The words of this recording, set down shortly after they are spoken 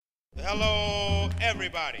Hello,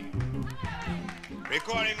 everybody.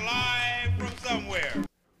 Recording live from somewhere.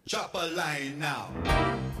 Chop a line now.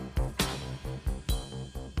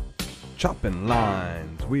 Chopping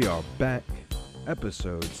Lines, we are back.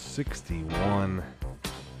 Episode 61.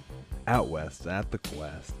 Out west at the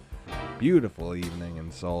Quest. Beautiful evening in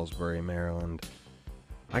Salisbury, Maryland.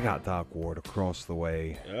 I got Doc Ward across the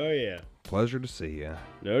way. Oh, yeah. Pleasure to see you.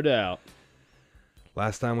 No doubt.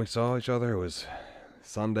 Last time we saw each other was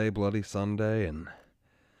Sunday, Bloody Sunday, and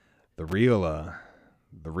the real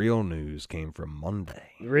news came from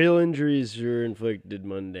Monday. Real injuries were inflicted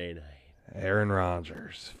Monday night. Aaron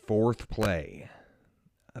Rodgers, fourth play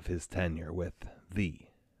of his tenure with the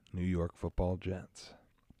New York Football Jets.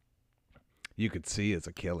 You could see his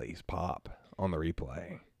Achilles pop on the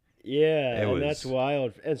replay. Yeah, that's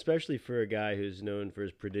wild, especially for a guy who's known for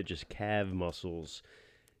his prodigious calf muscles.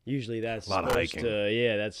 Usually that's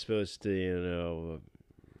supposed to,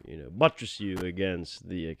 buttress you against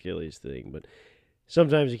the Achilles thing, but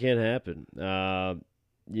sometimes it can't happen.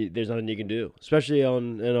 There's nothing you can do, especially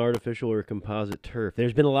on an artificial or composite turf.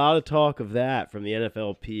 There's been a lot of talk of that from the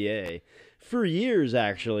NFLPA for years,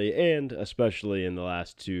 actually, and especially in the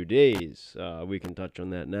last 2 days. We can touch on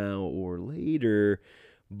that now or later,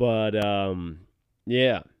 but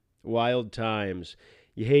yeah, wild times.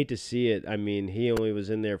 You hate to see it. I mean, he only was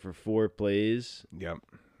in there for 4 plays. Yep.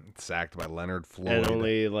 Sacked by Leonard Floyd.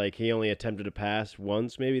 And he only attempted a pass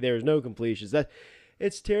once. Maybe there was no completions.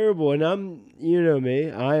 It's terrible. And you know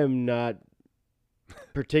me, I am not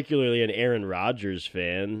particularly an Aaron Rodgers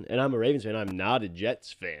fan, and I'm a Ravens fan. I'm not a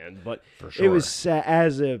Jets fan, but for sure. It was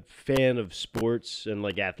as a fan of sports and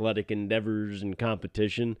like athletic endeavors and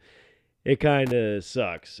competition, it kind of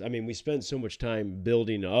sucks. I mean, we spent so much time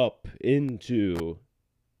building up into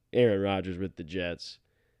Aaron Rodgers with the Jets.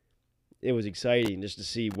 It was exciting just to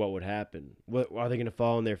see what would happen. What are they going to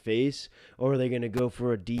fall on their face, or are they going to go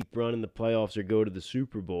for a deep run in the playoffs or go to the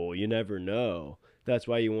Super Bowl? You never know. That's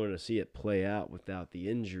why you want to see it play out without the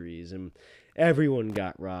injuries. And everyone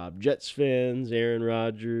got robbed. Jets fans, Aaron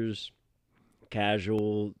Rodgers,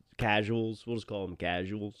 casuals. We'll just call them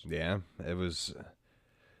casuals. Yeah, it was,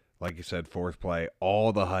 like you said, fourth play.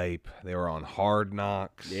 All the hype. They were on Hard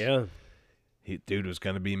Knocks. Yeah. Dude was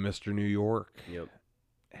going to be Mr. New York. Yep.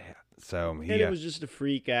 So it was just a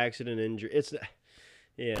freak accident injury.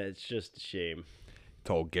 It's just a shame.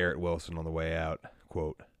 Told Garrett Wilson on the way out,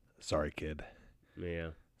 quote, "Sorry, kid."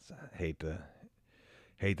 Yeah. So, hate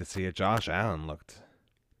to see it. Josh Allen looked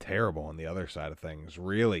terrible on the other side of things.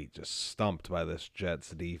 Really just stumped by this Jets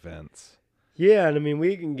defense. Yeah, and I mean,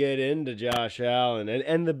 we can get into Josh Allen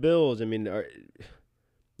and the Bills. I mean,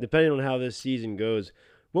 depending on how this season goes,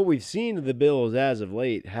 what we've seen of the Bills as of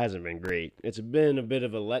late hasn't been great. It's been a bit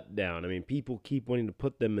of a letdown. I mean, people keep wanting to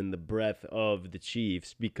put them in the breath of the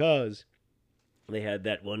Chiefs because they had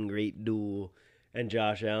that one great duel, and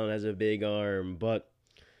Josh Allen has a big arm. But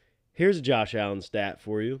here's a Josh Allen stat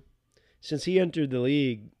for you. Since he entered the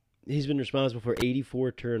league, he's been responsible for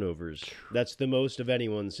 84 turnovers. That's the most of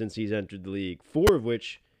anyone since he's entered the league, 4 of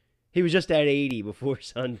which he was just at 80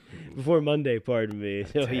 before Monday, pardon me.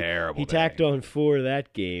 So he tacked on 4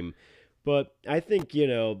 that game. But I think,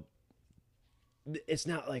 it's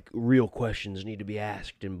not like real questions need to be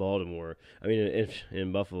asked in Baltimore. I mean,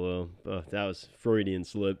 in Buffalo, that was Freudian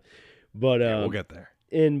slip. But we'll get there.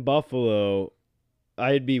 In Buffalo,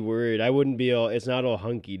 I'd be worried. I wouldn't be it's not all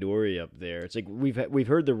hunky-dory up there. It's like we've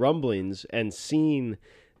heard the rumblings and seen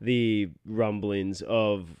the rumblings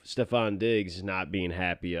of Stephon Diggs not being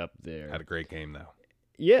happy up there. Had a great game, though.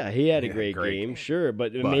 Yeah, he had a great game, sure.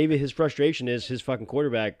 But maybe his frustration is his fucking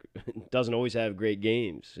quarterback doesn't always have great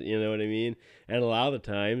games. You know what I mean? And a lot of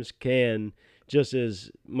the times can, just as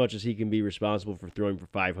much as he can be responsible for throwing for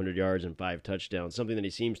 500 yards and 5 touchdowns, something that he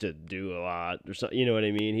seems to do a lot. Or something, you know what I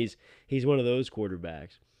mean? He's one of those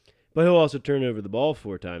quarterbacks. But he'll also turn over the ball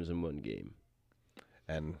 4 times in one game.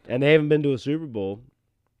 And they haven't been to a Super Bowl.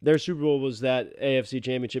 Their Super Bowl was that AFC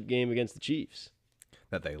Championship game against the Chiefs.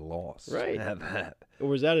 That they lost. Right. That. Or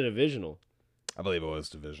was that a divisional? I believe it was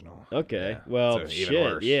divisional. Okay. Yeah. Well, so shit. even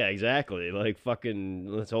worse. Yeah, exactly. Like, fucking,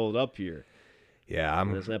 let's hold up here. Yeah,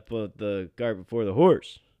 Let's not put the cart before the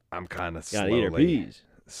horse. I'm kind of Gotta eat our peas.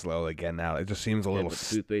 slowly getting out. It just seems a little... Put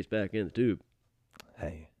the toothpaste back in the tube.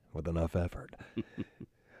 Hey, with enough effort.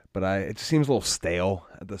 But it just seems a little stale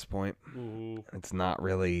at this point. Mm-hmm. It's not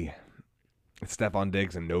really... It's Stephon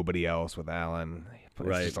Diggs and nobody else with Allen.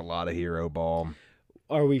 It's just a lot of hero ball.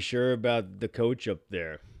 Are we sure about the coach up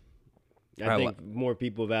there? I think more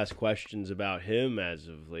people have asked questions about him as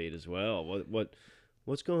of late as well.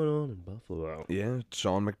 What's going on in Buffalo? Yeah,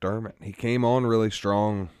 Sean McDermott. He came on really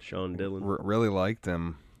strong. Sean Dillon. Really liked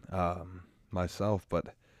him. myself,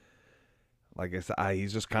 but like I said,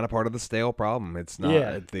 he's just kind of part of the stale problem. It's not.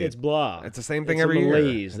 Yeah, it's blah. It's the same thing it's every a year.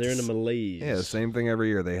 malaise. They're in a malaise. Yeah, the same thing every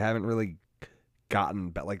year. They haven't really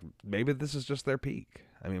gotten, like, maybe this is just their peak.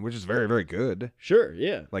 I mean, which is very, very good. Sure,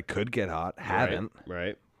 yeah. Like, could get hot, haven't.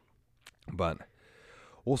 Right. But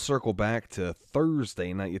we'll circle back to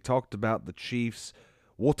Thursday night. You talked about the Chiefs.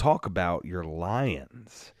 We'll talk about your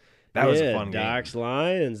Lions. That was a fun game. Doc's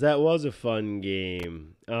Lions. That was a fun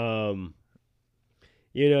game.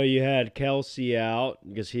 You had Kelsey out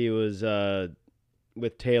because he was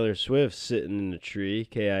with Taylor Swift sitting in the tree,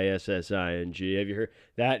 Kissing. Have you heard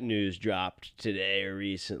that news dropped today or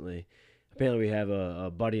recently? Apparently we have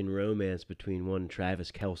a budding romance between one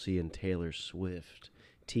Travis Kelce and Taylor Swift.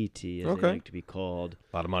 TT, as they like to be called.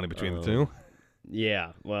 A lot of money between the two.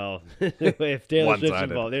 Yeah, well, if Taylor Swift's One-sided.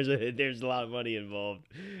 involved, there's a lot of money involved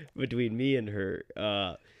between me and her.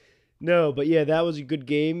 No, but yeah, that was a good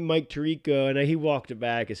game. Mike Tirico, and he walked it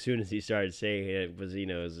back as soon as he started saying it, because he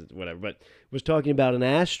knows whatever, but was talking about an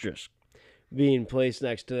asterisk being placed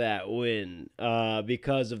next to that win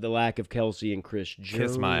because of the lack of Kelsey and Chris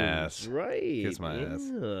Jones. Kiss my ass. Right. Kiss my ass.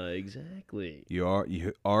 Yeah, exactly. You are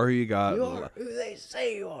who you got. You are who they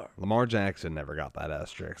say you are. Lamar Jackson never got that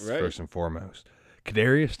asterisk, Right. first and foremost.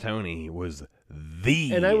 Kadarius Toney was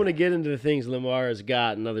the... And I want to get into the things Lamar has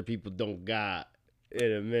got and other people don't got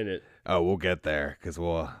in a minute. Oh, we'll get there, because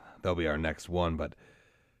that'll be our next one, but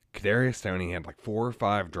Kadarius Toney had like 4 or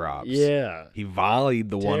 5 drops. Yeah. He volleyed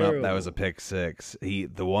the one up that Terrible. was a pick six. The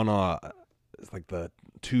one it's like the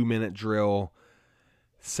 2-minute drill,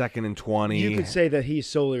 2nd and 20. You could say that he's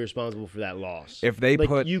solely responsible for that loss. If they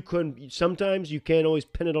put... Sometimes you can't always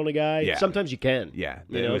pin it on a guy. Yeah. Sometimes you can. Yeah,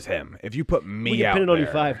 You it know? was him. If you put me We can out pin it on you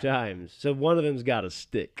there- 5 times. So one of them's got to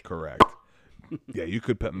stick. Correct. Yeah, you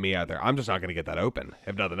could put me out there. I'm just not going to get that open.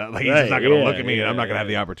 If nothing else. Like, he's Right, just not going to yeah, look at me, and I'm not yeah, going to have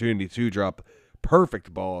the opportunity to drop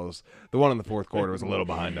perfect balls. The one in the fourth quarter was a little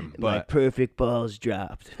behind him. My But, perfect balls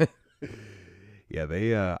dropped.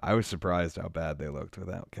 yeah, I was surprised how bad they looked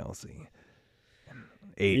without Kelsey.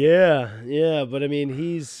 8. Yeah, but I mean,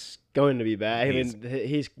 he's going to be back. I mean,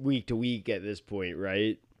 he's week to week at this point,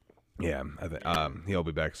 right? Yeah, I think he'll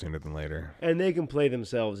be back sooner than later. And they can play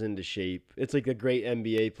themselves into shape. It's like a great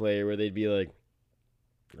NBA player where they'd be like,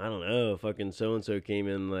 I don't know, fucking so-and-so came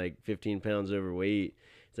in like 15 pounds overweight.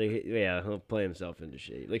 It's like, yeah, he'll play himself into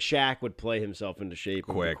shape. Like Shaq would play himself into shape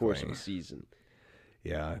over the course of a season.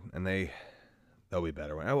 Yeah, and they'll be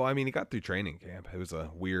better. Well, I mean, he got through training camp. It was a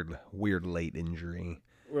weird late injury.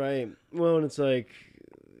 Right. Well, and it's like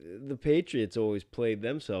the Patriots always played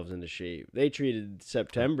themselves into shape. They treated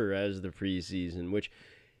September as the preseason, which...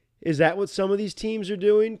 Is that what some of these teams are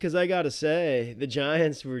doing? Because I got to say, the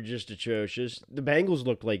Giants were just atrocious. The Bengals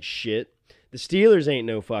looked like shit. The Steelers ain't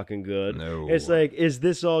no fucking good. No. It's like, is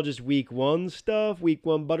this all just week 1 stuff? Week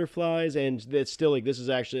 1 butterflies? And it's still like, this is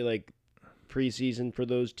actually like preseason for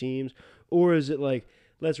those teams? Or is it like,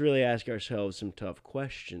 let's really ask ourselves some tough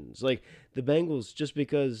questions? Like the Bengals, just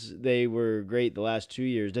because they were great the last 2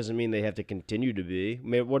 years doesn't mean they have to continue to be. I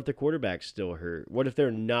mean, what if the quarterback's still hurt? What if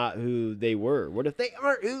they're not who they were? What if they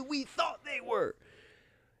aren't who we thought they were?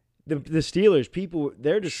 The Steelers, people,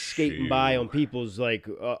 they're just skating by on people's like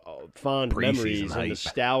fond Preseason memories hype. and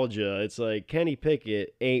nostalgia. It's like Kenny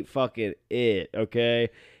Pickett ain't fucking it, okay?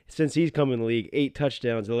 Since he's come in the league, 8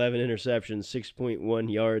 touchdowns, 11 interceptions,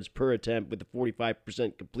 6.1 yards per attempt with a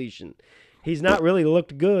 45% completion. He's not really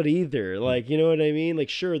looked good either. Like, you know what I mean? Like,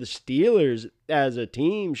 sure, the Steelers as a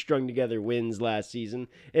team strung together wins last season.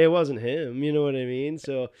 It wasn't him, you know what I mean?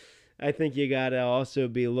 So I think you got to also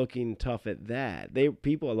be looking tough at that.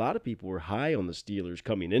 A lot of people were high on the Steelers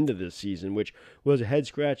coming into this season, which was a head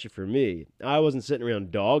scratcher for me. I wasn't sitting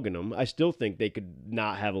around dogging them. I still think they could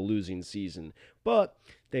not have a losing season, but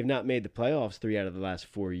they've not made the playoffs 3 out of the last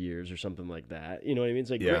 4 years or something like that. You know what I mean? It's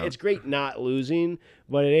like It's great not losing,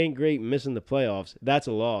 but it ain't great missing the playoffs. That's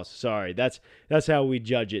a loss. Sorry, that's how we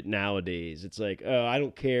judge it nowadays. It's like, oh, I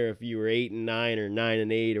don't care if you were 8-9 or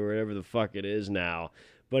 9-8 or whatever the fuck it is now.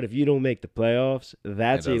 But if you don't make the playoffs,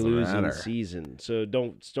 that's a losing season. So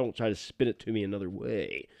don't try to spin it to me another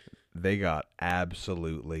way. They got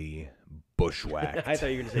absolutely bushwhacked. I thought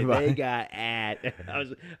you were going to say they got at. I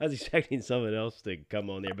was expecting someone else to come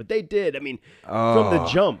on there, but they did. I mean, from the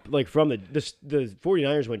jump, like from the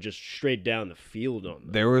 49ers went just straight down the field on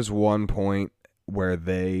them. There was one point where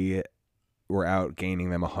they were out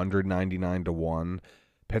gaining them 199-1.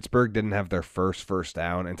 Pittsburgh didn't have their first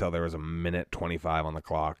down until there was a minute 25 on the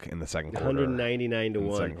clock in the second quarter. 199 to in the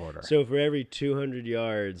 1. second quarter. So for every 200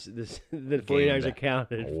 yards, the 49ers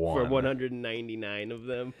accounted for one. 199 of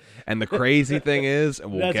them. And the crazy thing is,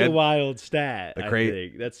 That's a wild stat, I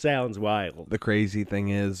think. That sounds wild. The crazy thing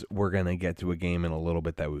is, we're going to get to a game in a little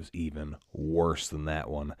bit that was even worse than that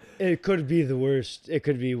one. It could be the worst. It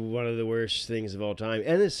could be one of the worst things of all time.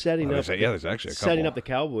 And it's setting up there's actually a couple. Setting up the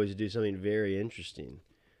Cowboys to do something very interesting.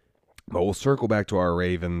 But we'll circle back to our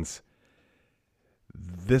Ravens.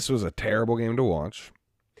 This was a terrible game to watch.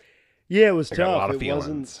 Yeah, it was got a tough. lot of It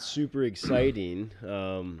wasn't feelings. super exciting.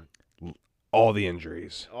 All the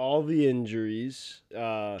injuries.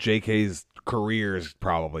 JK's career is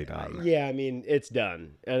probably done. Yeah, I mean, it's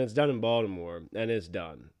done. And it's done in Baltimore. And it's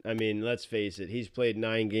done. I mean, let's face it. He's played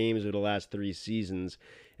 9 games over the last 3 seasons.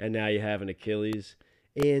 And now you have an Achilles.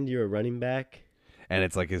 And you're a running back. And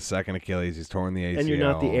it's like his second Achilles. He's torn the ACL. And you're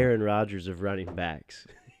not the Aaron Rodgers of running backs.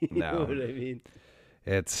 You No. know what I mean?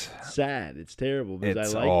 It's sad. It's terrible because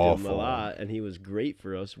it's I liked him awful. a lot, and he was great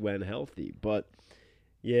for us when healthy. But,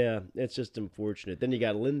 yeah, it's just unfortunate. Then you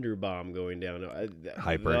got Linderbaum going down.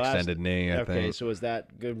 hyperextended knee, I Okay, think. so is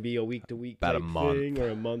that going to be a week-to-week About a type month. thing or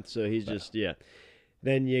a month? So he's just, yeah.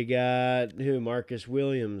 Then you got, Marcus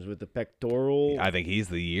Williams with the pectoral. I think he's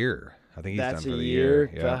the year. I think he's That's done for a the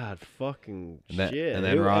year. Yeah. God, fucking shit. And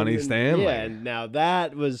then Ronnie Stanley. Yeah, and now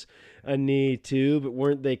that was a knee too, but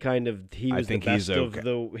weren't they kind of? He was I think the best he's okay. of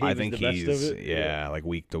the. He I was think the best he's of it. yeah, like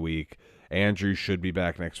week to week. Andrew should be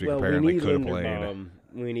back next week. Well, Apparently we need could have played Linderbaum.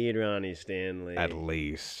 We need Ronnie Stanley. at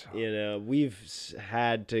least. You know, we've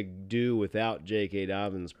had to do without J.K.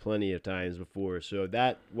 Dobbins plenty of times before. So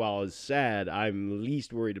that, while it's sad, I'm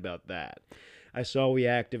least worried about that. I saw we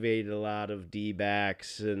activated a lot of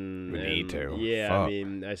D-backs. We need to. Yeah, Fuck. I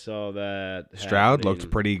mean, I saw that. Stroud happening. looked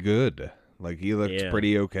pretty good. Like he looked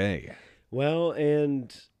pretty okay. Well,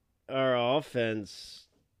 and our offense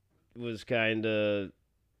was kind of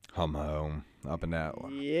Hum up and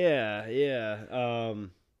down. yeah.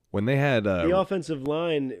 When they had The offensive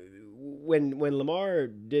line, when Lamar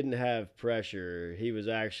didn't have pressure, he was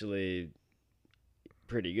actually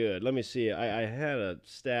pretty good. Let me see. I had a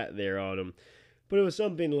stat there on him, but it was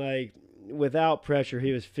something like without pressure,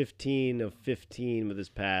 he was 15 of 15 with his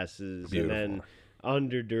passes, Beautiful. and then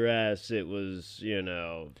under duress, it was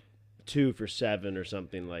 2 for 7 or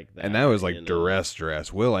something like that. and that was like you know.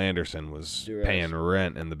 duress. Will Anderson was Duress. paying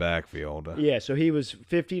rent in the backfield. Yeah, so he was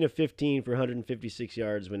 15 of 15 for 156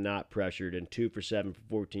 yards when not pressured, and 2 for 7 for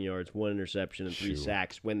 14 yards, 1 interception, and 3 Shoot.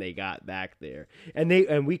 sacks when they got back there.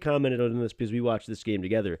 And we commented on this because we watched this game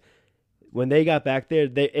together. When they got back there,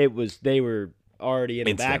 they were already in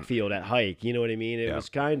the Instant. backfield at hike. You know what I mean? It Yeah. was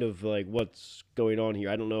kind of like, what's going on here?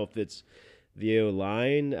 I don't know if it's the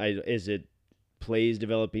O-line. Is it plays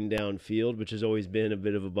developing downfield, which has always been a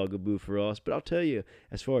bit of a bugaboo for us. But I'll tell you,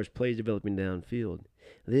 as far as plays developing downfield,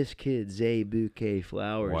 this kid, Zay Bouquet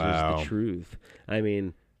Flowers, Wow. is the truth. I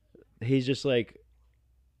mean, he's just like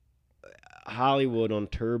Hollywood on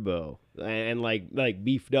turbo and like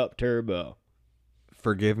beefed up turbo.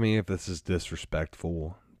 Forgive me if this is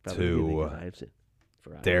disrespectful to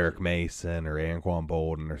Derek Mason or Anquan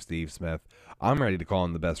Bolden or Steve Smith. I'm ready to call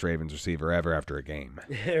him the best Ravens receiver ever after a game.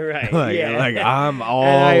 Right. like, yeah. like I'm all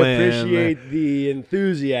and I in. appreciate the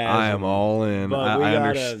enthusiasm. I am all in.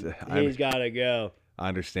 But He's got to go. I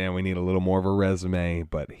understand we need a little more of a resume,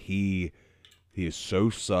 but he is so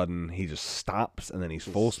sudden. He just stops and then he's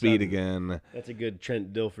full speed again. That's a good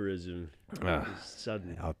Trent Dilferism.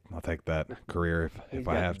 Sudden. I'll take that career if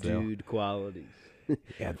I have to. Dude qualities.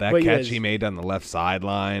 Yeah, that But catch yes, he made on the left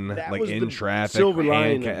sideline, that like was in the traffic, silver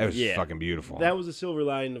hand lining. it was Yeah. fucking beautiful. That was the silver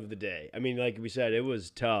lining of the day. I mean, like we said, it was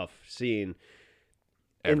tough seeing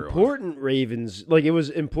Everyone. important Ravens. Like it was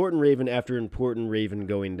important Raven after important Raven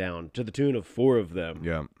going down to the tune of 4 of them.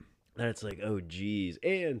 Yeah. And it's like, oh, geez.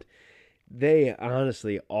 And they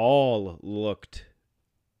honestly all looked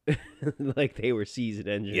like they were season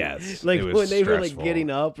engines. Yes, Like it was when they were like stressful. getting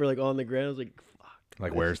up or like on the ground, I was like, fuck.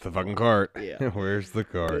 Like, where's the fucking cart? Yeah. Where's the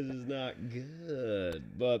cart? This is not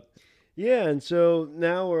good. But yeah, and so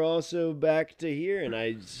now we're also back to here. And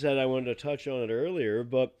I said I wanted to touch on it earlier,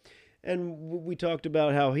 and we talked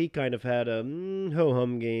about how he kind of had a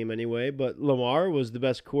ho-hum game anyway. But Lamar was the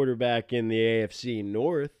best quarterback in the AFC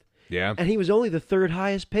North. Yeah. And he was only the 3rd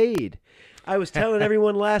highest paid. I was telling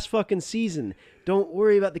everyone last fucking season, don't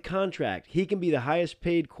worry about the contract. He can be the highest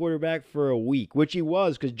paid quarterback for a week, which he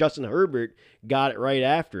was because Justin Herbert got it right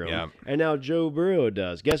after him. Yeah. And now Joe Burrow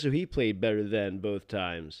does. Guess who he played better than both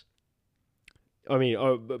times? I mean,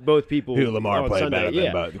 both people. Who Lamar on played Sunday. better than,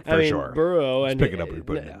 yeah. but for I mean, sure. Burrow Just and picking up what you're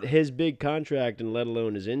putting down. his big contract, and let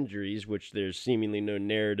alone his injuries, which there's seemingly no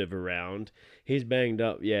narrative around. He's banged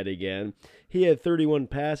up yet again. He had 31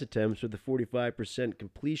 pass attempts with a 45%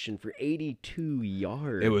 completion for 82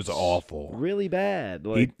 yards. It was awful. Really bad.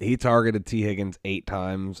 He targeted T. Higgins 8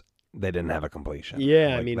 times. They didn't have a completion.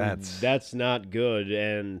 Yeah, I mean, that's not good.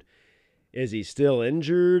 And is he still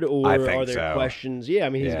injured, or I think are there so. questions? Yeah, I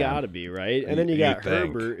mean, he's Yeah. got to be, right? And then you got You'd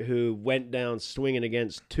think. Herbert, who went down swinging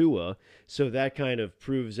against Tua, so that kind of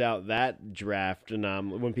proves out that draft.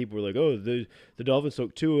 And when people were like, oh, the Dolphins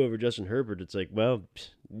took Tua over Justin Herbert, it's like, well,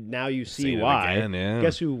 now you see Seen it why. again, yeah.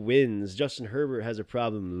 Guess who wins? Justin Herbert has a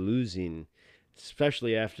problem losing,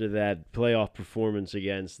 especially after that playoff performance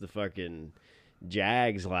against the fucking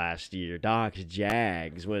Jags last year. Doc's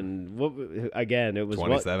Jags. Again, it was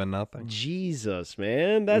 27-0. Jesus,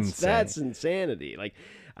 man. That's insanity. Like,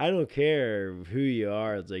 I don't care who you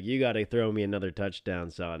are. It's like, you got to throw me another touchdown,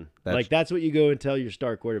 son. That's what you go and tell your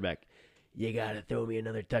star quarterback. You got to throw me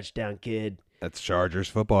another touchdown, kid. That's Chargers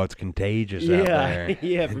football. It's contagious out there.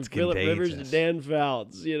 Yeah, from It's Phillip Rivers to contagious. Dan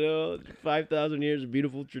Fouts, 5,000 years of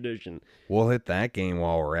beautiful tradition. We'll hit that game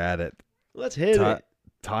while we're at it. Let's hit it.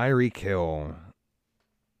 Tyreek Hill.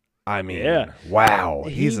 I mean, Yeah. wow.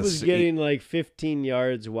 He was getting like 15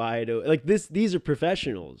 yards wide. Like these are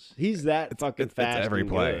professionals. He's that fucking fast. It's every and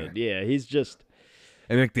play. good. Yeah, he's just.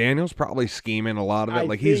 And McDaniel's probably scheming a lot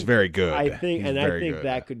of it. He's very good. I think good.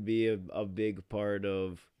 that could be a big part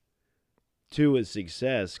of Tua's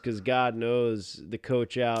success, because God knows the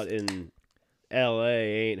coach out in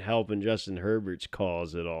L.A. ain't helping Justin Herbert's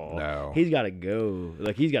cause at all. No. He's got to go.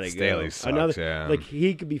 He's got to go. Staley sucks, yeah.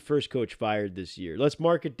 He could be first coach fired this year. Let's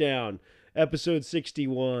mark it down. Episode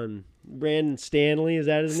 61. Brandon Stanley, is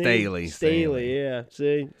that his name? Staley, yeah.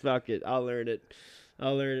 See? Fuck it. I'll learn it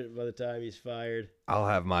by the time he's fired. I'll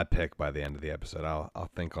have my pick by the end of the episode. I'll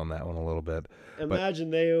think on that one a little bit. Imagine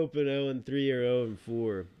they open 0-3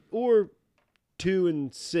 or 0-4 or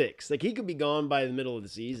 2-6. He could be gone by the middle of the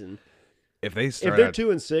season. If they're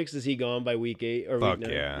 2-6, is he gone by week 8 or fuck week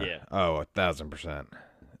 9? yeah. Oh, 1,000%.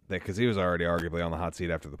 Because he was already arguably on the hot seat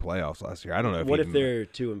after the playoffs last year. I don't know if what if they're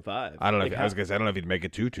 2-5? I don't know. I was gonna say I don't know if he'd make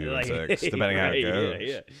it 2-6, depending on how it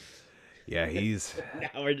goes. Yeah, he's.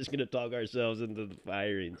 Now we're just gonna talk ourselves into the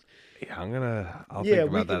firings. Yeah, I'll think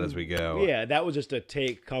about that as we go. Yeah, that was just a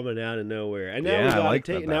take coming out of nowhere, and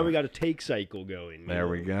now we got a take cycle going. There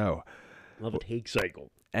we go. Love a take cycle.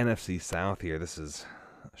 NFC South here. This is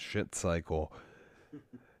a shit cycle.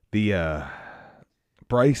 The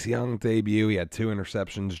Bryce Young debut. He had 2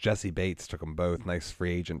 interceptions. Jesse Bates took them both. Nice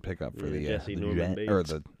free agent pickup for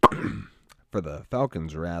for the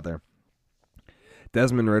Falcons rather.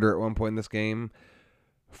 Desmond Ridder at one point in this game,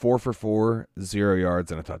 4 for 4, 0 yards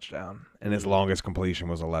and a touchdown, and his longest completion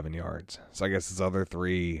was 11 yards. So I guess his other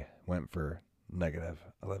 3 went for negative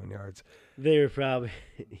 11 yards. They were probably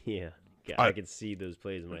I can see those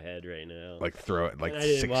plays in my head right now. Throw it I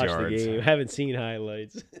didn't 6 watch yards. the game. I haven't seen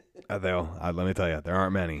highlights. Let me tell you, there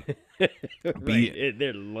aren't many. Right.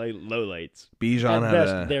 They're low lights.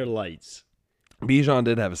 Bijan they're lights. Bijan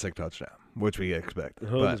did have a sick touchdown, which we expected.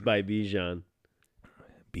 Holmes by Bijan.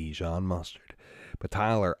 Bijan mustard. But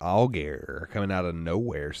Tyler Allgeier, coming out of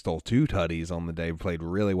nowhere, stole 2 tutties on the day, played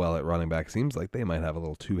really well at running back. Seems like they might have a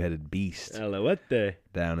little 2-headed beast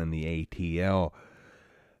down in the ATL.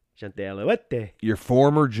 Your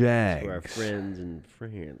former Jags. For our friends in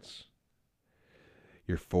France.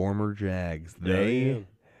 Your former Jags. They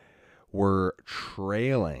were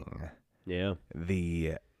trailing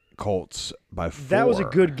the Colts by 4. That was a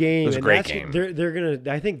good game. It was a great game.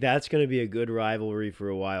 I think that's gonna be a good rivalry for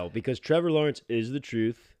a while, because Trevor Lawrence is the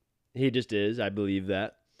truth. He just is. I believe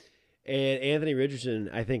that. And Anthony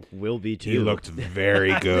Richardson, I think, will be too. He looked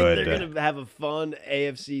very good. They're gonna have a fun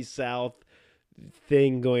AFC South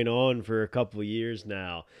thing going on for a couple of years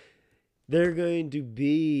now. They're going to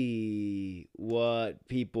be what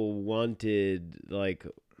people wanted,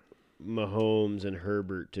 Mahomes and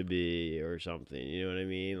Herbert to be, or something. You know what I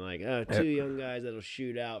mean? 2 young guys that'll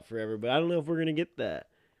shoot out forever. But I don't know if we're going to get that.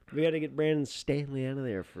 We got to get Brandon Stanley out of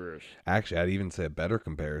there first. Actually, I'd even say a better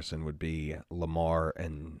comparison would be Lamar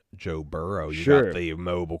and Joe Burrow. You got the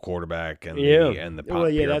mobile quarterback and the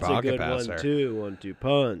that's pocket a good passer. 1-2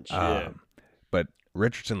 punch. But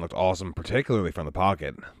Richardson looked awesome, particularly from the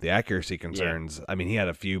pocket. The accuracy concerns, I mean, he had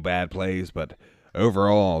a few bad plays, but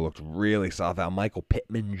overall looked really soft out. Michael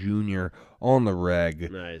Pittman Jr. on the reg.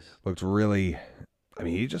 Nice. Looked really,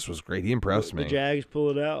 he just was great. He impressed me. The Jags pull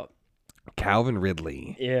it out. Calvin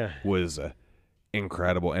Ridley was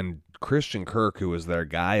incredible. And Christian Kirk, who was their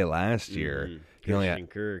guy last year, He only Christian had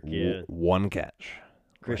Kirk, yeah. one catch.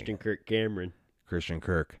 Christian Kirk Cameron. Christian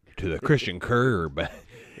Kirk to the Christian curb.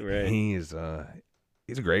 Right. He's a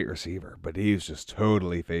great receiver, but he's just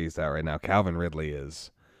totally phased out right now. Calvin Ridley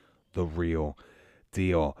is the real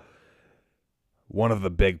deal. One of the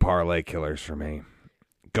big parlay killers for me.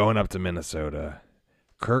 Going up to Minnesota.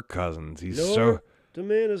 Kirk Cousins. He's North to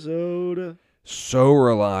Minnesota. so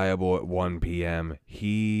reliable at 1 p.m.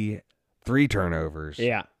 3 turnovers.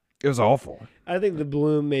 Yeah. It was awful. I think the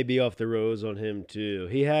bloom may be off the rose on him, too.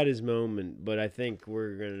 He had his moment, but I think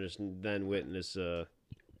we're going to just then witness a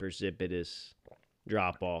precipitous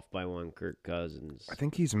drop-off by one Kirk Cousins. I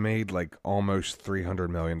think he's made like almost $300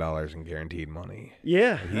 million in guaranteed money.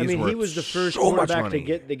 Yeah. He's I mean, he worth was the first so much quarterback to money.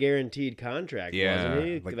 get the guaranteed contract, Yeah, wasn't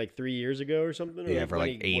he? like- Like 3 years ago or something? Or Yeah, for when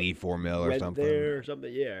like he 84 mil or went something. there or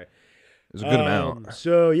something, yeah. It was a good amount.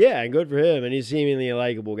 So, yeah, and good for him. And he's seemingly a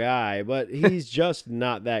likable guy, but he's just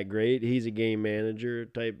not that great. He's a game manager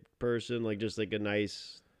type person, like just like a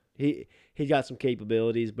nice... He's got some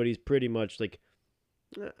capabilities, but he's pretty much like...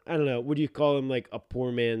 I don't know. Would you call him like a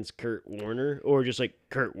poor man's Kurt Warner, or just like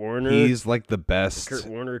Kurt Warner? He's like the best. Kurt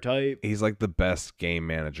Warner type. He's like the best game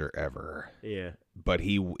manager ever. Yeah. But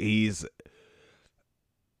he's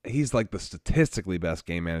like the statistically best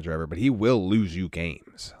game manager ever. But he will lose you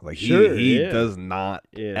games. Like Sure, he yeah. does not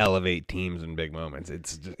Yeah. elevate teams in big moments.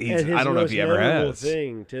 It's just, And his I don't know if most he ever memorable has.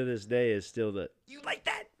 thing to this day is still the you like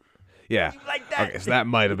that. Yeah. You like that. Okay, so that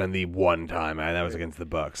might have been the one time that was against the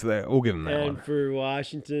Bucks. So we'll give him that And one. for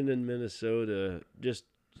Washington and Minnesota, just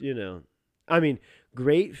I mean,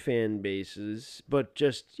 great fan bases, but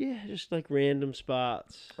just like random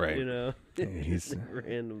spots, Right. He's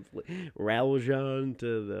random Raljan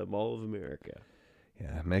to the Mall of America,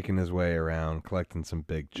 Making his way around, collecting some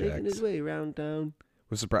big checks. making his way around town.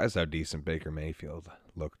 Was surprised how decent Baker Mayfield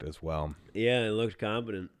looked as well. Yeah, it looked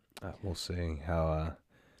competent. We'll see how.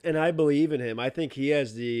 And I believe in him. I think he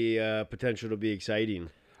has the potential to be exciting.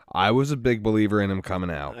 I was a big believer in him coming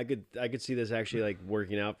out. I could see this actually like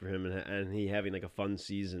working out for him and he having like a fun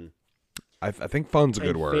season. I think fun's a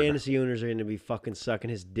good And word. fantasy owners are going to be fucking sucking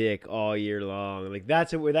his dick all year long. Like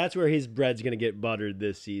that's where his bread's going to get buttered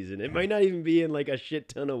this season. It might not even be in like a shit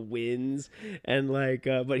ton of wins and like,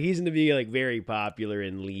 but he's going to be like very popular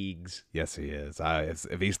in leagues. Yes, he is.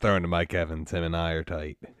 If he's throwing to Mike Evans, him and I are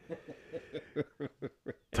tight.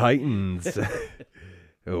 Titans.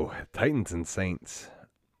 Titans and Saints.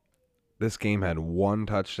 This game had 1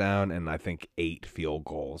 touchdown and I think 8 field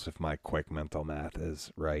goals, if my quick mental math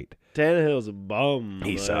is right. Tannehill's a bum.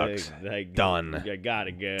 He sucks. Done. You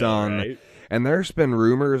gotta go. Done. Right? And there's been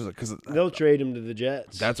rumors because They'll trade him to the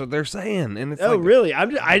Jets. that's what they're saying. And it's Oh, like, really?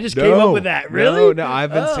 I just came up with that. Really? No,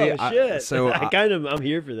 I've been saying. Shit. So I'm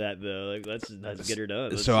here for that though. Like let's get her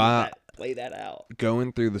done. Let's play that out.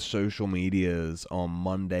 going through the social medias on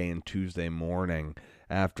Monday and Tuesday morning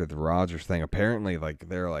after the Rodgers thing, apparently their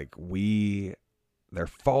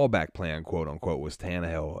fallback plan, quote unquote, was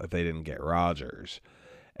Tannehill if they didn't get Rodgers.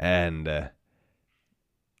 And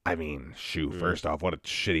I mean, first off, what a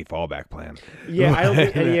shitty fallback plan. Yeah, I don't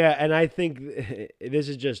think, and I think this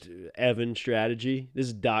is just Evan's strategy. This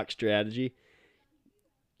is Doc's strategy.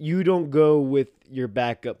 You don't go with your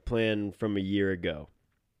backup plan from a year ago.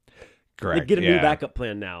 Correct. Like, get a new backup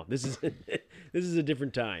plan now. This is this is a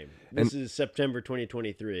different time. This is September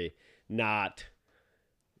 2023, not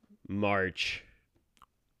March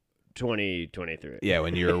 2023. Yeah,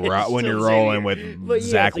 when you're rolling with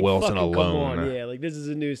Zach Wilson fucking alone. Come on. Yeah, like this is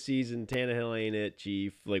a new season. Tannehill ain't it,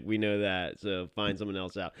 Chief. Like we know that. So find someone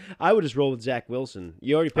else out. I would just roll with Zach Wilson.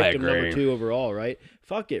 You already picked him number 2 overall, right?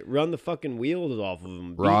 Fuck it, run the fucking wheels off of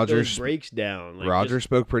him. Beat those breaks down. Like, Rodgers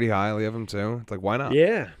spoke pretty highly of him too. It's like, why not?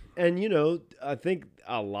 Yeah, and I think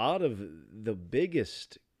a lot of the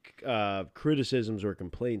biggest criticisms or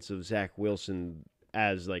complaints of Zach Wilson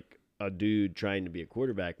as like a dude trying to be a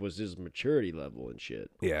quarterback was his maturity level and shit.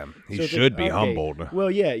 Yeah, he So it's should like, be okay, humbled Well,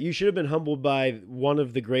 yeah, you should have been humbled by one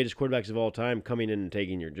of the greatest quarterbacks of all time coming in and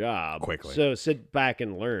taking your job quickly. So sit back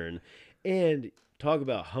and learn. And talk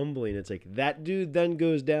about humbling. It's like that dude then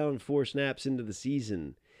goes down 4 snaps into the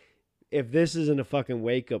season. If this isn't a fucking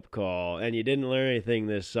wake-up call and you didn't learn anything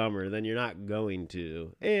this summer, then you're not going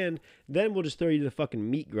to. And then we'll just throw you to the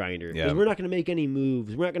fucking meat grinder. Because we're not going to make any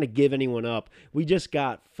moves. We're not going to give anyone up. We just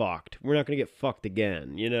got fucked. We're not going to get fucked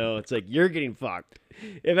again. It's like you're getting fucked.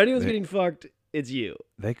 If anyone's getting fucked, it's you.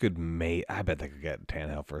 They could I bet they could get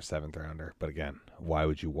Tannehill for a 7th rounder. But again, why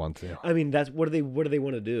would you want to? I mean, that's what do they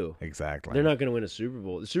want to do? Exactly. They're not going to win a Super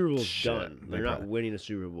Bowl. The Super Bowl's done. They They're not probably- winning a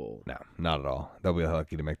Super Bowl. No, not at all. They'll be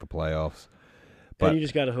lucky to make the playoffs. And you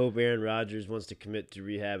just got to hope Aaron Rodgers wants to commit to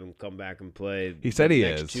rehab and come back and play. He said the he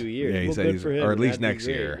next is. 2 years. Yeah, he well, said good he's, for him. or at least That'd be next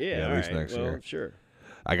great. year. Yeah, at least right. next well, year. Sure.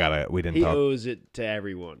 We didn't He talk. owes it to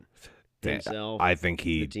everyone. Himself. I think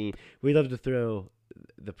the team. We love to throw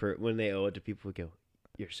when they owe it to people. We go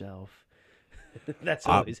yourself. That's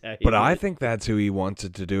always how. But I think that's who he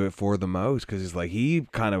wanted to do it for the most, because he's like, he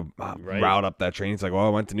kind of riled up that train. He's like, well, I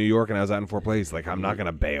went to New York and I was out in 4th place. Like, I'm not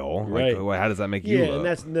gonna bail. Right. Like, how does that make you look? And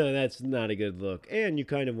that's not a good look. And you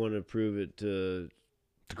kind of want to prove it to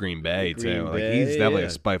Green Bay too. Like, Bay, he's definitely a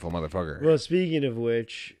spiteful motherfucker. Well, speaking of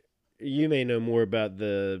which, you may know more about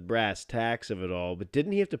the brass tacks of it all, but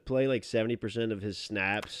didn't he have to play like 70% of his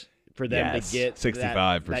snaps for them to get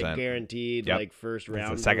 65%. that guaranteed like first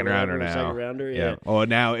round? It's a second rounder now. Second rounder, yeah. Oh,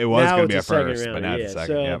 now it was going to be a first, rounder, but now it's a second.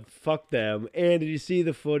 So fuck them. And did you see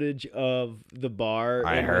the footage of the bar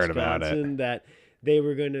I in heard Wisconsin about it. that they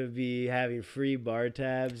were going to be having free bar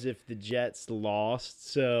tabs if the Jets lost?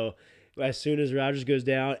 So as soon as Rodgers goes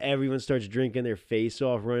down, everyone starts drinking their face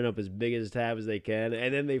off, running up as big as tab as they can,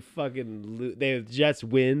 and then they fucking the Jets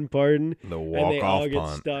win. Pardon. The and walk they all off get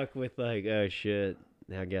punt. stuck with like, oh shit.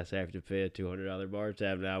 I guess I have to pay a $200 bar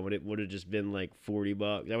tab now. When it would have just been like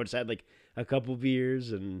 $40, I would have had like a couple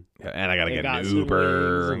beers and I got to get an some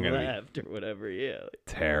Uber wings and left or whatever. Yeah,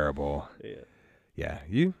 terrible. Yeah.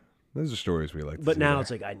 Those are stories we like to But see now there.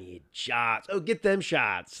 it's like, I need shots. Oh, get them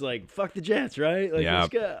shots. Like, fuck the Jets, right? Like, let's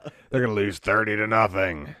go. They're gonna lose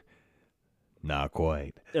 30-0. Not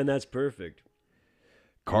quite. And that's perfect.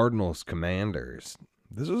 Cardinals Commanders.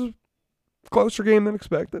 This was a closer game than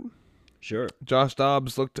expected. Sure. Josh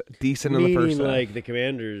Dobbs looked decent in the Meaning, first half. like, the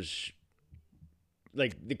Commanders,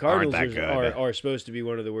 like, the Cardinals that good. are supposed to be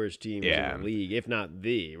one of the worst teams in the league, if not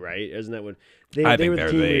the, right? Isn't that what they I were think the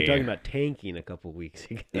they're team we were the- talking about tanking a couple weeks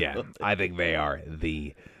ago? Yeah, I think they are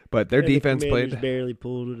the. But their And defense the Commanders played barely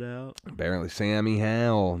pulled it out. barely. Sammy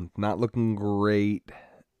Howell not looking great.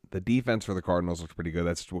 The defense for the Cardinals looks pretty good.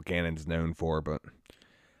 That's what Cannon's known for, but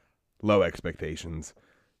low expectations.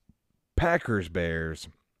 Packers Bears.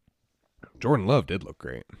 Jordan Love did look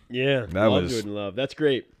great. Yeah, That love was- Jordan Love. That's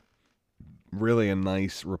great. Really a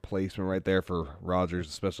nice replacement right there for Rodgers,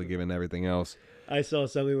 especially given everything else. I saw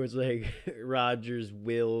something where it's like Rodgers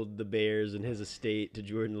willed the Bears and his estate to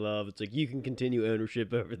Jordan Love. It's like, you can continue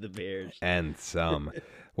ownership over the Bears. And some.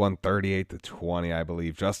 138-20, I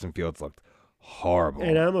believe. Justin Fields looked horrible.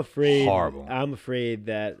 And I'm afraid Horrible. I'm afraid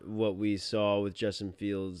that what we saw with Justin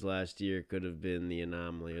Fields last year could have been the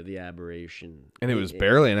anomaly or the aberration. And it was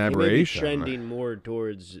barely an He may be aberration. trending more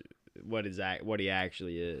towards what he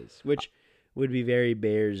actually is, which would be very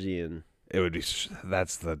Bearsian. It would be.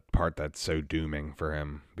 That's the part that's so dooming for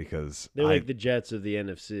him, because They're like the Jets of the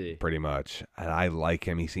NFC. pretty much, and I like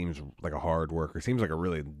him. He seems like a hard worker. Seems like a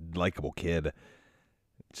really likable kid.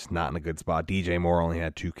 Just not in a good spot. DJ Moore only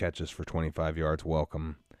had 2 catches for 25 yards.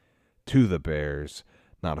 Welcome to the Bears.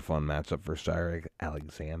 Not a fun matchup for Shire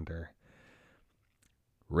Alexander.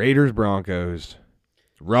 Raiders Broncos.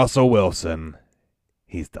 Russell Wilson.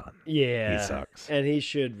 He's done. Yeah, He sucks. and he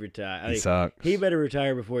should retire. He sucks. He better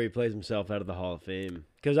retire before he plays himself out of the Hall of Fame.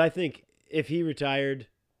 Because I think if he retired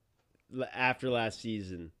after last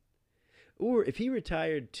season, or if he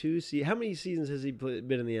retired 2 seasons, how many seasons has he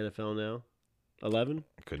been in the NFL now? 11?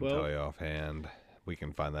 I couldn't 12? tell you offhand. We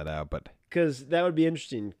can find that out, but Because that would be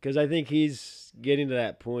interesting. Because I think he's getting to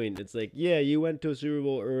that point. It's like, yeah, you went to a Super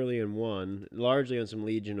Bowl early and won, largely on some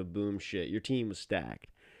Legion of Boom shit. Your team was stacked.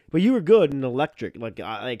 But you were good and electric.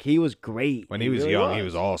 Like he was great. when he was really young, he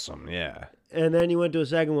was awesome. Yeah. And then you went to a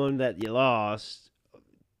second one that you lost,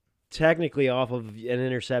 technically off of an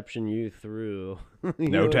interception you threw. You know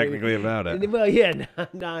No, what I mean? technically about it. Well, yeah,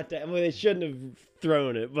 not that. Well, they shouldn't have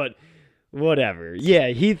thrown it, but whatever. Yeah,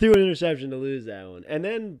 he threw an interception to lose that one. And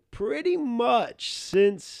then pretty much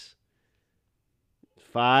since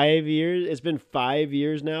 5 years, it's been 5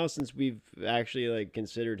 years now since we've actually like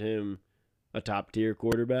considered him a top tier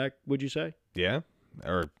quarterback, would you say? Yeah,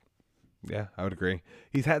 I would agree.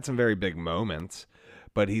 He's had some very big moments,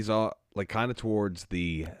 but he's all like kind of towards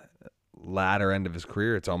the latter end of his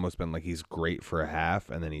career. It's almost been like he's great for a half,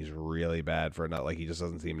 and then he's really bad for another. Like he just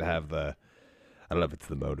doesn't seem to have the. I don't know if it's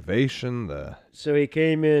the motivation. So he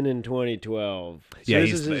came in 2012. So Yeah,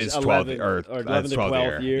 this is his 11th or 11th or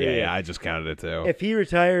 12th year. Yeah, I just counted it too. If he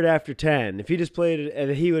retired after 10, if he just played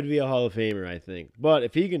it, he would be a Hall of Famer, I think. But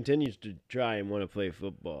if he continues to try and want to play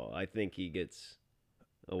football, I think he gets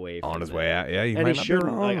away from On his that. way out, yeah, you And might he not be shouldn't.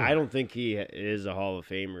 wrong. Like, I don't think he is a Hall of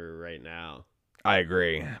Famer right now. I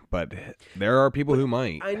agree, but there are people who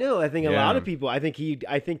might. I know. I think a Yeah. lot of people. I think he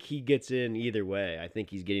gets in either way. I think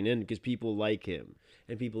he's getting in because people like him,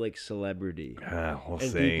 and people like celebrity. We'll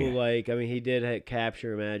And see. people like, I mean, he did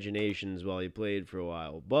capture imaginations while he played for a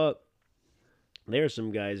while, but there are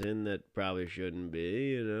some guys in that probably shouldn't be,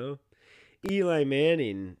 you know. Eli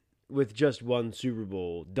Manning, with just one Super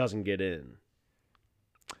Bowl, doesn't get in.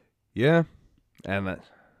 Yeah, and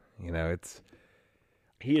you know,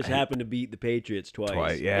 He just happened to beat the Patriots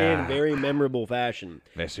twice. yeah. In very memorable fashion.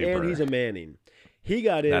 And he's a Manning. He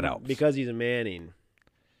got in because he's a Manning.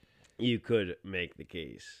 You could make the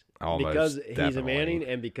case. Almost, because he's a definitely. Manning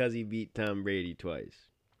and because he beat Tom Brady twice.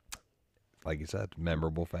 Like you said,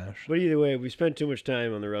 memorable fashion. But either way, we spent too much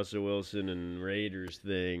time on the Russell Wilson and Raiders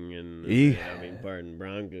thing, and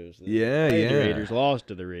Broncos thing. Yeah. The Raiders lost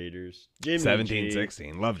to the Raiders.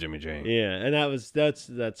 17-16. Love Jimmy G. Yeah, and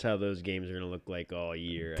that's how those games are gonna look like all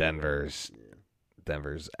year. Denver's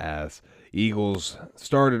ass. Eagles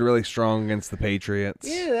started really strong against the Patriots.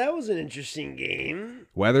 Yeah, that was an interesting game.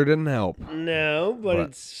 Weather didn't help. No, but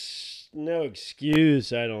it's no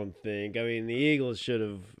excuse, I don't think. I mean, the Eagles should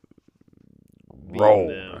have rolled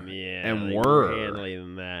them. Yeah, and they were more handily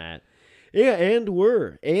than that. Yeah, and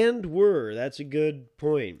were. That's a good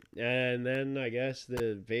point. And then I guess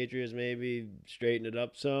the Patriots maybe straighten it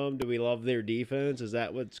up some. Do we love their defense? Is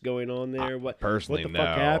that what's going on there? What personally, what the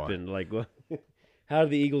fuck happened? Like, what? How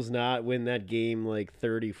did the Eagles not win that game like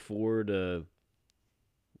 34-17?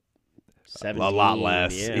 A lot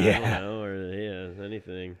less. Yeah. I don't know, or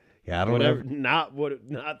anything. Yeah, I don't know.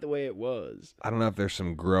 Not the way it was. I don't know if there's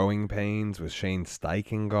some growing pains with Shane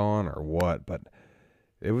Steichen gone or what, but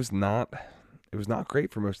it was not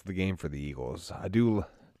great for most of the game for the Eagles.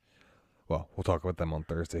 Well, we'll talk about them on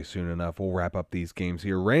Thursday soon enough. We'll wrap up these games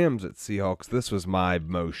here. Rams at Seahawks. This was my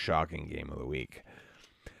most shocking game of the week.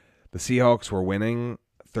 The Seahawks were winning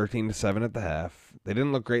 13-7 at the half. They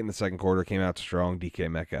didn't look great in the second quarter. Came out strong. DK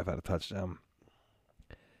Metcalf had a touchdown.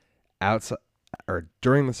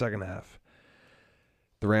 During the second half,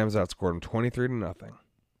 the Rams outscored them 23-0.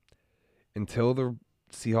 Until the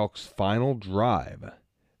Seahawks' final drive,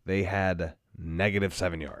 they had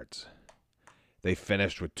 -7 yards. They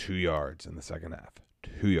finished with 2 yards in the second half.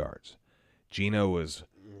 2 yards. Geno was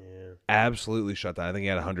absolutely shut down. I think he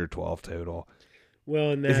had 112 total.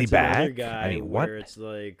 Well, and that's is he back? another guy I mean, what? where it's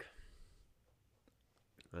like,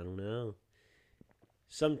 I don't know.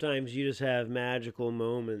 Sometimes you just have magical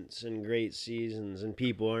moments and great seasons, and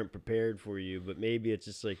people aren't prepared for you. But maybe it's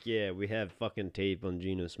just like, yeah, we have fucking tape on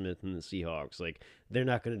Geno Smith and the Seahawks. Like, they're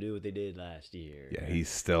not going to do what they did last year. Yeah, he's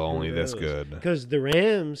still only this good. Because the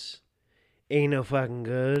Rams ain't no fucking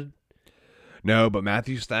good. No, but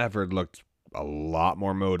Matthew Stafford looked a lot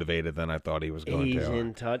more motivated than I thought he was going to. He's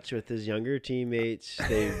in touch with his younger teammates.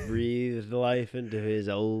 They breathed life into his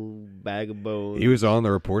old bag of bones. He was on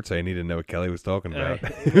the report saying he didn't know what Kelly was talking about.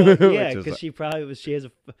 Well, yeah, because she probably was. She has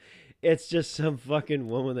a. It's just some fucking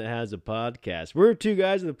woman that has a podcast. We're two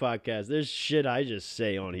guys in the podcast. There's shit I just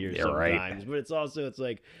say on here sometimes, right. But it's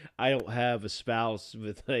like I don't have a spouse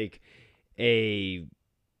with like a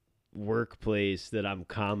workplace that I'm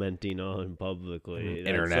commenting on publicly. An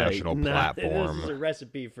international platform. This is a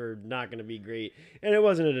recipe for not going to be great. And it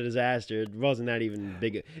wasn't a disaster. It wasn't that even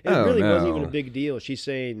big. It Oh, really no. wasn't even a big deal. She's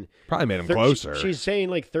saying Probably made him closer. She's saying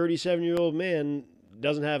like 37-year-old man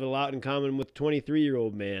doesn't have a lot in common with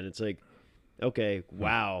 23-year-old man. It's like, okay,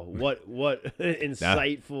 wow, what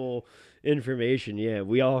insightful information. Yeah,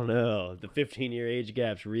 we all know the 15-year age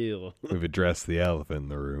gap's real. We've addressed the elephant in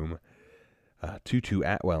the room. Tutu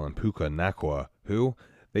Atwell and Puka Nakua, who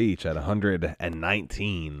they each had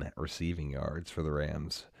 119 receiving yards for the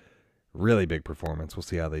Rams. Really big performance. We'll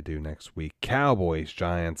see how they do next week. Cowboys,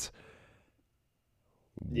 Giants.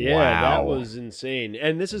 Yeah, wow. That was insane.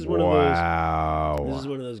 And this is one of those. This is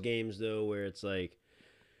one of those games though where it's like,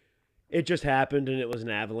 it just happened and it was an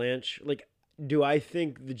avalanche. Like, do I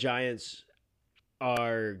think the Giants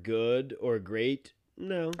are good or great?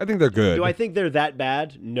 No. I think they're good. Do I think they're that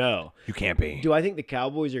bad? No. You can't be. Do I think the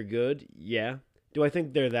Cowboys are good? Yeah. Do I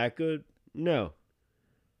think they're that good? No.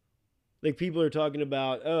 Like, people are talking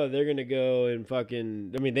about, oh, they're going to go and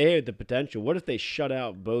fucking... I mean, they had the potential. What if they shut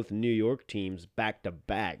out both New York teams back to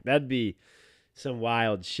back? That'd be some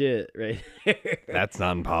wild shit right there. That's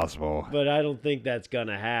not impossible. But I don't think that's going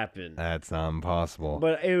to happen. That's not impossible.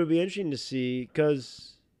 But it would be interesting to see because...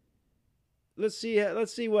 Let's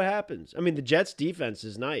see what happens. I mean, the Jets' defense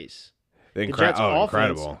is nice. The Jets'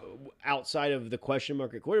 offense, incredible. Outside of the question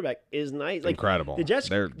mark at quarterback, is nice. Like, incredible. The Jets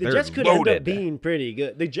could loaded. end up being pretty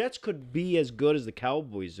good. The Jets could be as good as the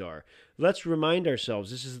Cowboys are. Let's remind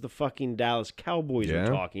ourselves, this is the fucking Dallas Cowboys we're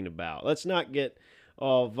talking about. Let's not get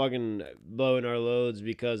all fucking blowing our loads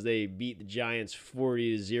because they beat the Giants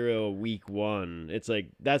 40-0 week 1. It's like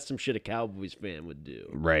that's some shit a Cowboys fan would do.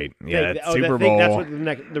 Right. Yeah. Think, Super Bowl. That's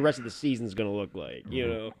what the rest of the season's gonna look like, you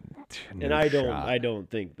know. No and I shot. don't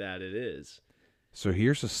think that it is. So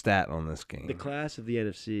here's a stat on this game. The class of the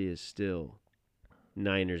NFC is still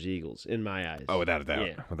Niners Eagles in my eyes. Oh, without a doubt.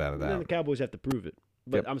 Yeah. Without a And then doubt. the Cowboys have to prove it.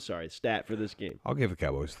 But Yep. I'm sorry, stat for this game. I'll give the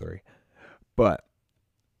Cowboys 3. But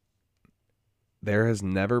there has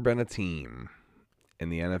never been a team in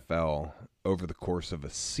the NFL over the course of a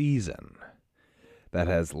season that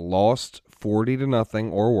has lost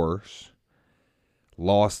 40-0 or worse,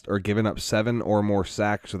 lost or given up 7 or more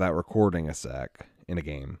sacks without recording a sack in a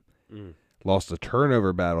game, lost a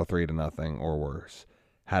turnover battle 3-0 or worse,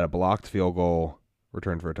 had a blocked field goal,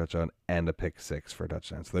 returned for a touchdown, and a pick 6 for a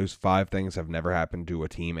touchdown. So those 5 things have never happened to a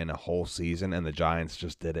team in a whole season, and the Giants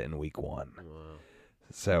just did it in week 1. Wow.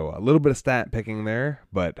 So a little bit of stat picking there,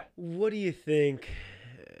 but What do you think?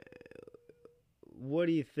 What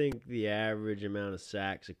do you think the average amount of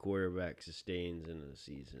sacks a quarterback sustains in a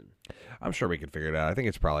season? I'm sure we could figure it out. I think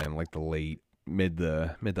it's probably in like the mid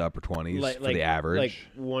to upper 20s for the average. Like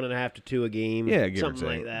 1.5 to 2 a game. Yeah, give or something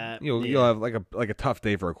take. like that. You'll have like a tough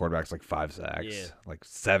day for a quarterback. It's like 5 sacks, Yeah. like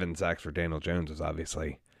 7 sacks for Daniel Jones is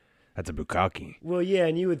obviously that's a bukkake. Well, yeah,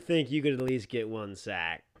 and you would think you could at least get 1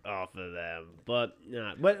 sack off of them, but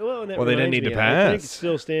not. But that Well, they didn't reminds need me, to I think it pass.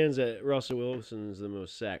 still stands that Russell Wilson's the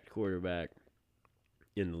most sacked quarterback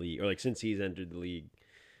in the league, or like since he's entered the league,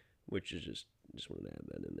 which is just wanted to add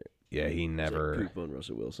that in there. Yeah, he It's like never poop on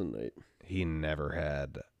Russell Wilson night.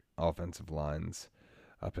 had offensive lines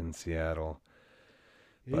up in Seattle.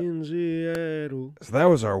 In Seattle. So that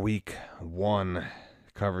was our week 1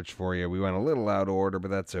 coverage for you. We went a little out of order,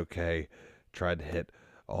 but that's okay. Tried to hit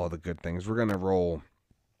all the good things. We're going to roll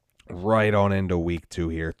right on into week 2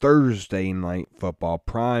 here. Thursday night football,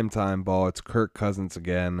 primetime ball. It's Kirk Cousins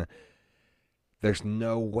again. There's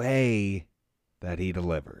no way that he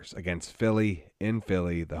delivers against Philly, in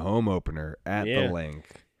Philly, the home opener at the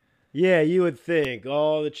Link. Yeah, you would think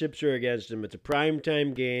all the chips are against him. It's a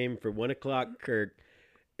primetime game for 1 o'clock Kirk.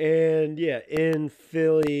 And, yeah, in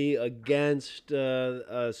Philly against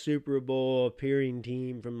a Super Bowl appearing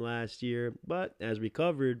team from last year. But, as we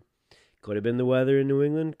covered, could have been the weather in New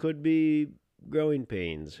England. Could be growing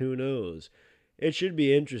pains. Who knows? It should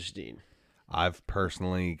be interesting. I've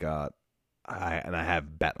personally got, I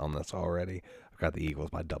have bet on this already. I've got the Eagles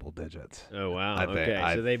by double digits. Oh, wow. Okay,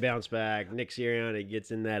 so they bounce back. Nick Sirianni gets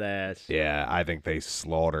in that ass. Yeah, I think they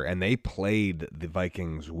slaughter. And they played the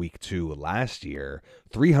Vikings week 2 last year,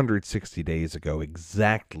 360 days ago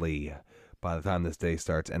exactly by the time this day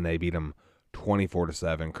starts, and they beat them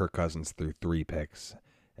 24-7. Kirk Cousins threw 3 picks,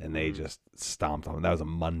 and they just stomped on them. That was a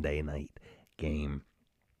Monday night game.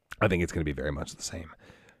 I think it's going to be very much the same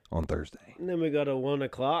on Thursday. And then we got a 1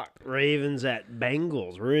 o'clock. Ravens at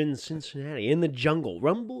Bengals. We're in Cincinnati, in the jungle.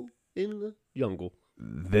 Rumble in the jungle.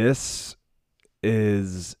 This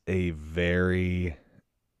is a very...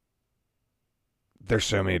 There's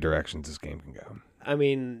so many directions this game can go. I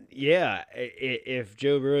mean, yeah, if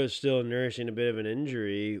Joe Burrow is still nursing a bit of an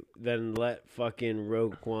injury, then let fucking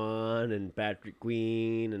Roquan and Patrick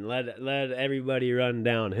Queen and let everybody run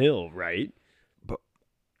downhill, right?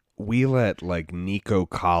 We let like Nico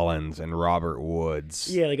Collins and Robert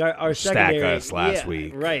Woods Yeah, like our stack secondary, us last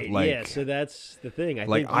week. Right, Like, yeah, so that's the thing. I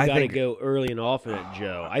like, think you I got to think- go early and often at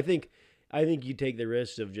Joe. I think you take the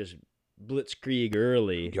risk of just blitzkrieg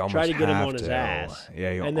early, You almost try to get him have on his to. ass.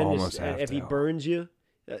 Yeah, you and then almost have if he to. burns you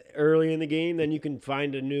early in the game, then you can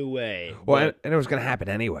find a new way. Well, But- and it was going to happen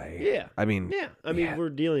anyway. Yeah. I mean, yeah, I mean yeah.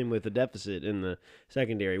 we're dealing with a deficit in the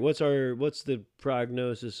secondary. What's the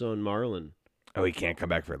prognosis on Marlon? Oh, he can't come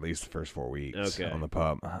back for at least the first 4 weeks Okay. on the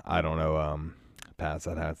pup. I don't know past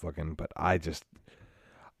that how it's looking, but I'm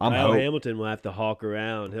Kyle hoping, Hamilton will have to hawk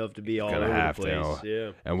around. He'll have to be all Gonna over have the place. to.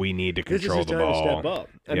 Yeah. and we need to This is control his the time ball. to step up.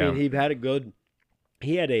 I Yeah. mean,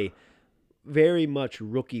 he had a very much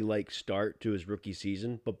rookie-like start to his rookie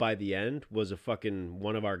season, but by the end was a fucking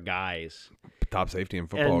one of our guys. Top safety in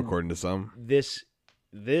football, And according to some. This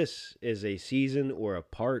is a season or a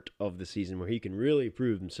part of the season where he can really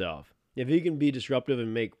prove himself. If he can be disruptive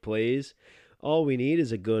and make plays, all we need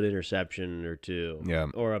is a good interception or two, Yeah.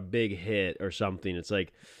 or a big hit or something. It's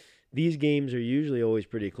like these games are usually always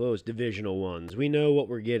pretty close, divisional ones. We know what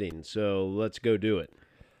we're getting, so let's go do it.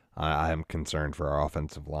 I am concerned for our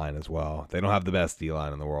offensive line as well. They don't have the best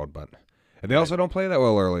D-line in the world, and they also don't play that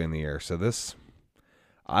well early in the year. So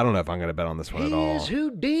I don't know if I'm going to bet on this one at all. Here's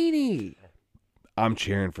Houdini. I'm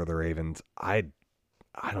cheering for the Ravens. I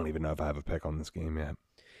don't even know if I have a pick on this game yet.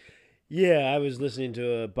 Yeah, I was listening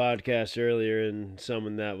to a podcast earlier, and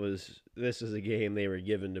this is a game they were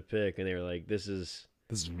given to pick, and they were like, this is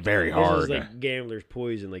very hard. This is like gambler's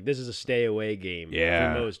poison. Like, this is a stay away game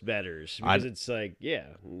Yeah. for most bettors because it's like, yeah,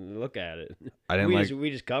 look at it. We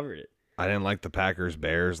just covered it. I didn't like the Packers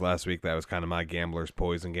Bears last week. That was kind of my gambler's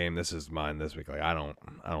poison game. This is mine this week. Like I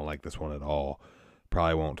don't like this one at all.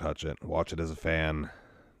 Probably won't touch it. Watch it as a fan,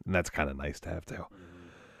 and that's kind of nice to have too.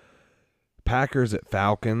 Packers at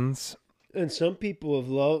Falcons. And some people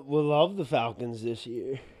will love the Falcons this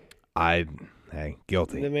year.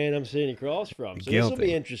 Guilty. The man I'm sitting across from. So Guilty. this will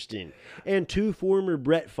be interesting. And 2 former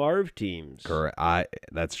Brett Favre teams. Correct.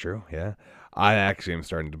 That's true. Yeah. I actually am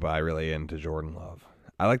starting to buy really into Jordan Love.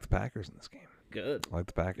 I like the Packers in this game. Good. I like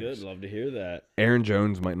the Packers. Good. Love to hear that. Aaron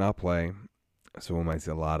Jones might not play, so we might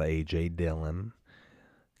see a lot of A.J. Dillon.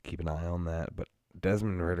 Keep an eye on that. But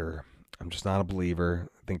Desmond Ridder, I'm just not a believer.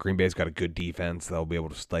 I think Green Bay's got a good defense. They'll be able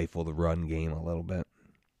to stifle the run game a little bit.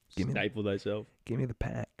 Stifle thyself. Give me the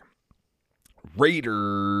Pack.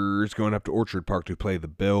 Raiders going up to Orchard Park to play the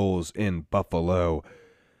Bills in Buffalo.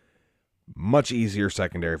 Much easier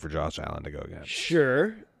secondary for Josh Allen to go against.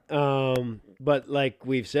 Sure. But like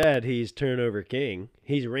we've said, he's turnover king.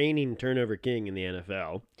 He's reigning turnover king in the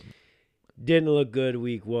NFL. Didn't look good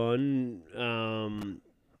week 1.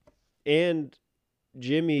 And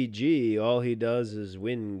Jimmy G, all he does is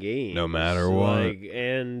win games. No matter what.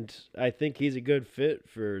 And I think he's a good fit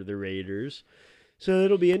for the Raiders. So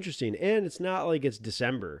it'll be interesting. And it's not like it's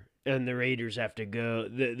December and the Raiders have to go.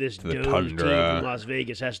 This Doge team from Las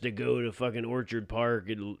Vegas has to go to fucking Orchard Park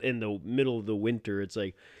in the middle of the winter. It's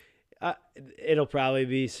like, it'll probably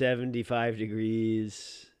be 75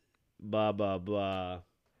 degrees, blah, blah, blah.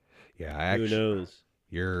 Yeah, who knows?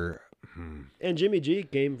 And Jimmy G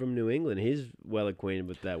came from New England. He's well acquainted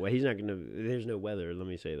with that way. He's not going to – there's no weather. Let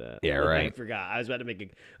me say that. Yeah, right. I forgot. I was about to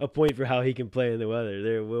make a point for how he can play in the weather.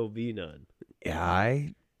 There will be none. Yeah,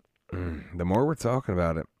 the more we're talking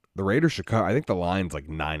about it, the Raiders should cover. I think the line's like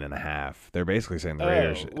 9.5. They're basically saying the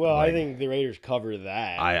Raiders. Well, I think the Raiders cover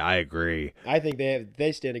that. I agree. I think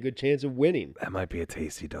they stand a good chance of winning. That might be a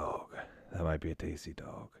tasty dog.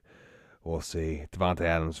 We'll see. Devontae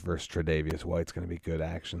Adams versus Tre'Davious White's going to be good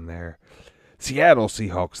action there. Seattle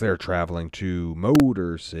Seahawks, they're traveling to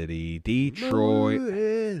Motor City, Detroit,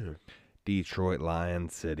 Lion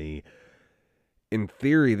City. In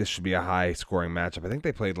theory, this should be a high-scoring matchup. I think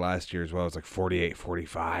they played last year as well. It was like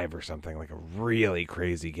 48-45 or something, like a really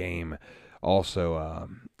crazy game. Also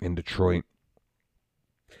in Detroit.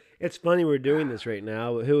 It's funny we're doing this right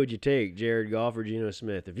now. Who would you take, Jared Goff or Geno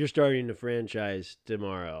Smith? If you're starting the franchise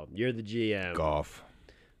tomorrow, you're the GM. Goff.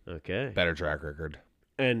 Okay. Better track record.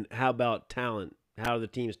 And how about talent? How do the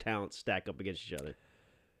team's talents stack up against each other?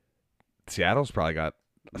 Seattle's probably got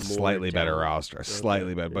a slightly better roster.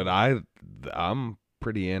 Slightly better. But I'm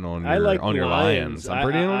pretty in on your Lions. I'm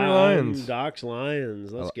pretty in on your Lions. Doc's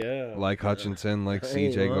Lions. Let's go. Like Hutchinson, like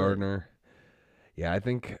C.J. Gardner. Yeah, I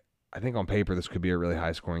think on paper this could be a really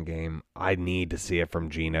high-scoring game. I need to see it from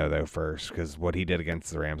Geno, though, first, because what he did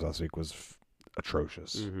against the Rams last week was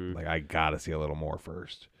atrocious. Mm-hmm. Like, I got to see a little more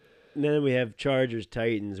first. And then we have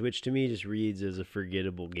Chargers-Titans, which to me just reads as a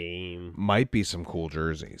forgettable game. Might be some cool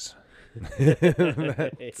jerseys.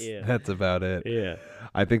 That's about it. Yeah.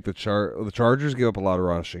 I think the Chargers give up a lot of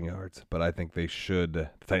rushing yards, but I think the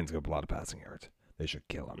Titans give up a lot of passing yards. They should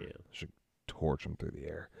kill them. Yeah. Should torch them through the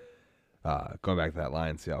air. Going back to that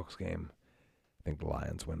Lions-Seahawks game, I think the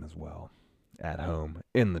Lions win as well. At home,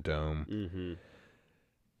 in the Dome. Mm-hmm.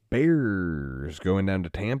 Bears going down to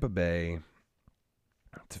Tampa Bay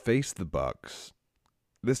to face the Bucks.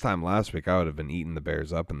 This time last week, I would have been eating the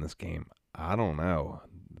Bears up in this game. I don't know.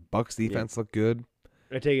 The Bucks defense looked good.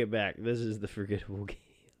 I take it back. This is the forgettable game.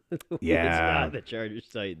 Yeah. It's not the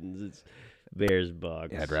Chargers-Titans. It's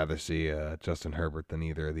Bears-Bucks. Yeah, I'd rather see Justin Herbert than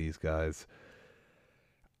either of these guys.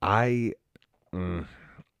 I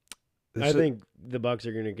think the Bucks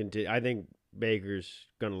are going to continue. I think Baker's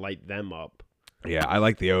going to light them up. Yeah, I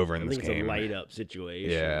like the over in this game. I think it's a light-up situation.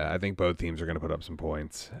 Yeah, I think both teams are going to put up some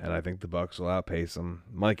points, and I think the Bucks will outpace them.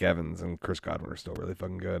 Mike Evans and Chris Godwin are still really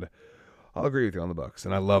fucking good. I'll agree with you on the Bucks,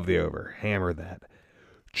 and I love the over. Hammer that.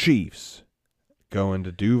 Chiefs going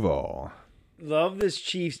to Duval. Love this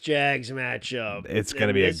Chiefs-Jags matchup. It's going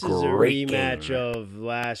to be a great rematch game. of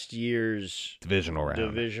last year's divisional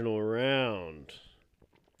round.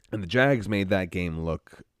 And the Jags made that game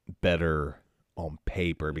look better on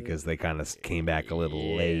paper because they kind of came back a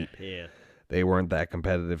little late. Yeah. They weren't that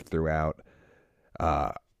competitive throughout.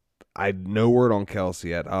 No word on Kelsey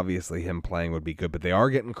yet. Obviously, him playing would be good, but they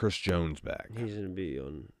are getting Chris Jones back. He's going to be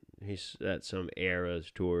on. He's at some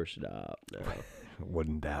Eras tour stop now.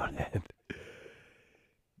 Wouldn't doubt it.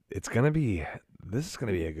 This is gonna be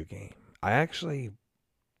a good game.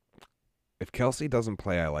 If Kelsey doesn't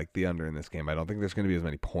play, I like the under in this game. I don't think there's gonna be as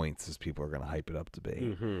many points as people are gonna hype it up to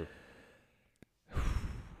be. Mm-hmm.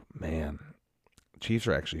 Man, Chiefs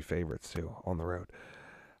are actually favorites too on the road.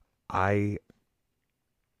 I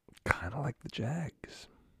kind of like the Jags.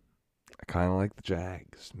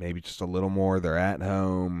 Maybe just a little more. They're at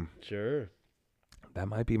home. Sure. That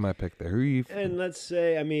might be my pick there. Who are you? And let's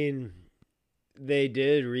say, they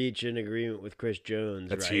did reach an agreement with Chris Jones.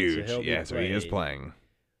 That's right? huge. So So he is playing.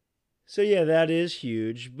 So yeah, that is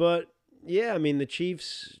huge. But yeah, the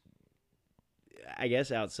Chiefs, I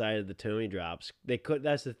guess outside of the Tony drops,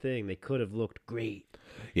 that's the thing. They could have looked great.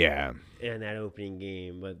 Yeah. In that opening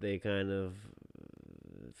game, but they kind of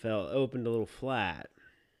opened a little flat.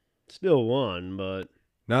 Still won, but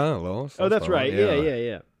No. oh, that's right.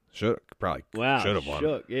 Yeah. Should have won.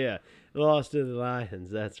 Shook, yeah. Lost to the Lions.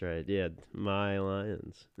 That's right. Yeah, my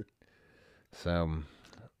Lions. So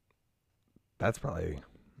that's probably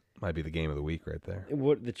might be the game of the week right there.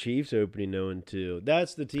 What the Chiefs opening 0-2.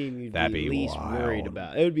 That's the team you'd be least wild. worried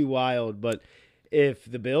about. It would be wild, but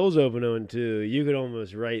if the Bills open 0-2, you could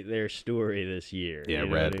almost write their story this year. Yeah, you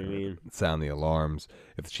know what I mean? Sound the alarms.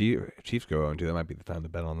 If the Chiefs go 0-2, that might be the time to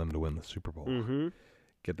bet on them to win the Super Bowl. Mm-hmm.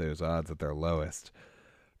 Get those odds at their lowest.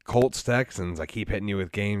 Colts Texans. I keep hitting you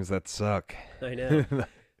with games that suck. I know.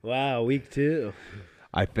 Wow, week 2.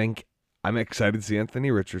 I think I'm excited to see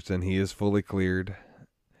Anthony Richardson. He is fully cleared.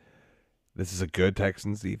 This is a good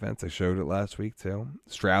Texans defense. I showed it last week too.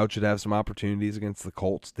 Stroud should have some opportunities against the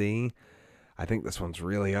Colts D. I think this one's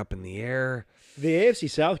really up in the air. The AFC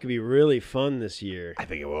South could be really fun this year. I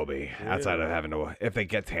think it will be. Yeah. Outside of having to, if they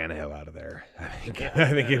get Tannehill out of there, I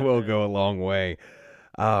think it will go a long way.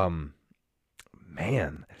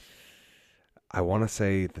 Man, I want to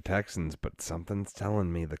say the Texans, but something's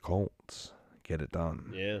telling me the Colts get it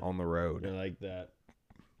done. Yeah, on the road. I like that.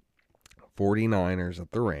 49ers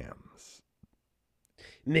at the Rams.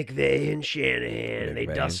 McVay and Shanahan, they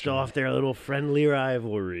dust off their little friendly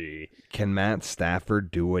rivalry. Can Matt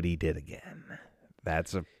Stafford do what he did again?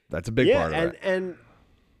 That's a big part of it. And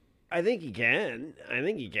I think he can.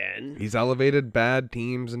 He's elevated bad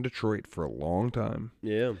teams in Detroit for a long time.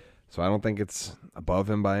 Yeah. So I don't think it's above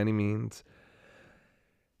him by any means.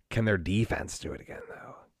 Can their defense do it again,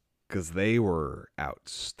 though? Because they were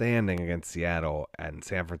outstanding against Seattle, and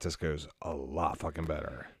San Francisco's a lot fucking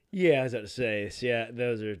better. Yeah, I was about to say, yeah,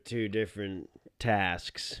 those are two different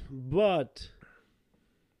tasks. But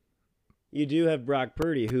you do have Brock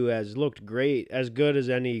Purdy, who has looked great, as good as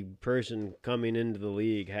any person coming into the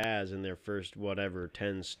league has in their first,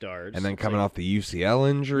 10 starts. And then coming off the UCL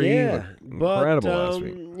injury. Yeah. Incredible last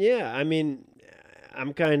week. Yeah,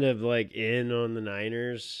 I'm kind of in on the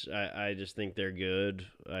Niners. I just think they're good.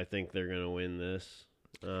 I think they're going to win this.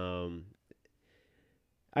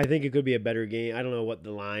 I think it could be a better game. I don't know what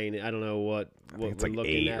the line. I don't know what we're it's like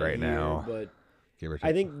looking 8 at right here, now. But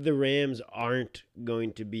I think the Rams aren't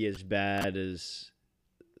going to be as bad as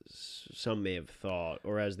some may have thought,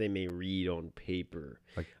 or as they may read on paper.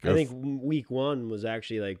 I think week 1 was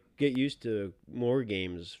actually get used to more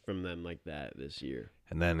games from them like that this year.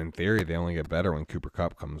 And then in theory, they only get better when Cooper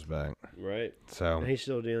Kupp comes back. Right. So and he's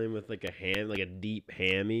still dealing with a deep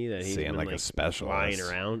hammy that he's been a specialist flying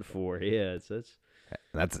around for. Yeah,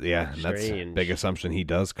 that's a big assumption. He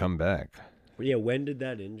does come back. Yeah, when did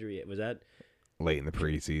that injury? Was that late in the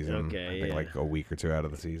preseason? Okay, I think a week or 2 out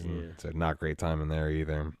of the season. Yeah. So not great time in there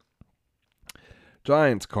either.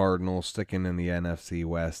 Giants Cardinals sticking in the NFC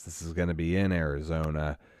West. This is going to be in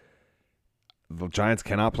Arizona. The Giants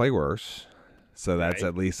cannot play worse, so that's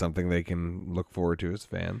at least something they can look forward to as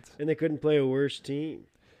fans. And they couldn't play a worse team.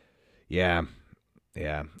 Yeah.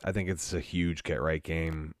 I think it's a huge get-right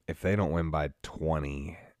game. If they don't win by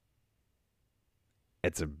 20,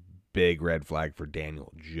 it's a big red flag for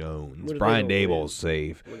Daniel Jones. Brian Daboll's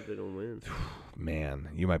safe. What if they don't win? Man,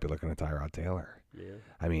 you might be looking at Tyrod Taylor. Yeah.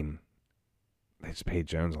 They just paid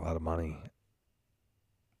Jones a lot of money.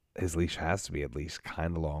 His leash has to be at least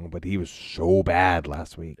kind of long, but he was so bad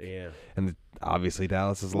last week. Yeah. And obviously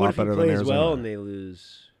Dallas is a what lot better if than he plays Arizona. well and they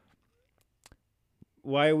lose?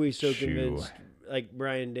 Why are we so convinced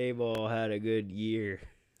Brian Daboll had a good year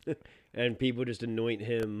and people just anoint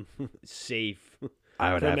him safe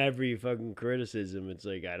from every fucking criticism? It's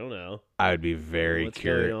I don't know. I would be very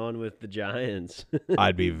curious. What's going on with the Giants?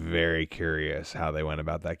 I'd be very curious how they went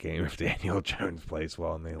about that game if Daniel Jones plays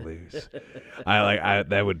well and they lose.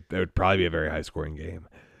 That would probably be a very high scoring game.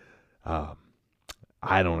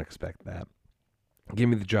 I don't expect that. Give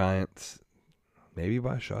me the Giants, maybe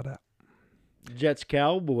by a shutout. Jets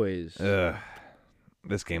Cowboys.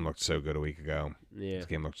 This game looked so good a week ago. Yeah. This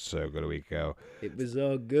game looked so good a week ago. It was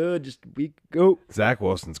all good just a week ago. Zach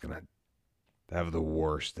Wilson's going to have the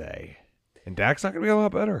worst day. And Dak's not going to be a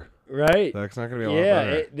lot better. Right. Dak's not going to be a lot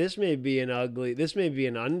better. Yeah, this may be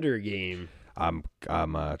an under game. I'm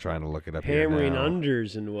trying to look it up here Hammering now.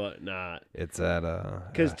 unders and whatnot. It's at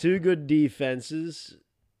because two good defenses,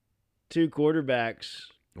 two quarterbacks.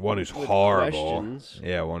 One who's with horrible. questions.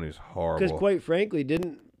 Yeah, one who's horrible. Because quite frankly,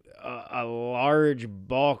 didn't a large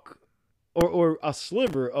bulk or a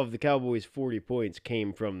sliver of the Cowboys' 40 points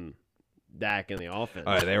came from Dak and the offense?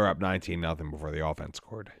 All right, they were up 19-0 before the offense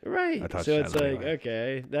scored. Right. A touchdown So it's like, anyway.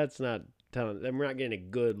 okay, that's not telling. We're not getting a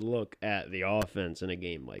good look at the offense in a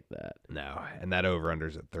game like that. No, and that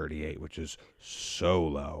over-under's at 38, which is so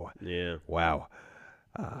low. Yeah. Wow.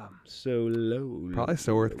 So low. Probably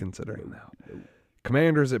still worth considering, though.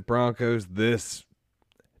 Commanders at Broncos. This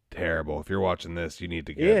terrible. If you're watching this, you need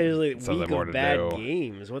to get Yeah, it's like something week more of to bad do.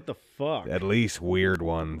 games. What the fuck? At least weird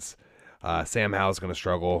ones. Sam Howell's going to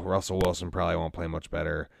struggle. Russell Wilson probably won't play much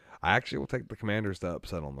better. I actually will take the Commanders to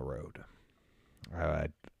upset on the road.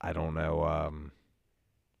 I don't know.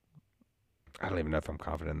 I don't even know if I'm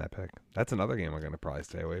confident in that pick. That's another game I'm going to probably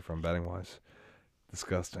stay away from betting-wise.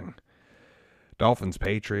 Disgusting. Dolphins,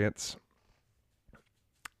 Patriots.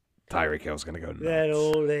 Tyreek Hill's going to go nuts. That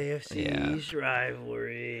old AFC East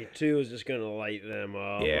rivalry. Two is just going to light them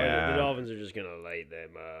up. Yeah. Like, the Dolphins are just going to light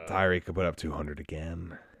them up. Tyreek could put up 200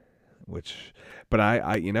 again. But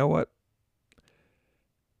I you know what?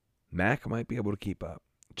 Mac might be able to keep up.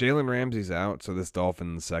 Jalen Ramsey's out, so this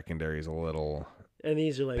Dolphins secondary is a little And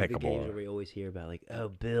these are like the pickable. games where we always hear about, like, oh,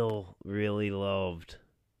 Bill really loved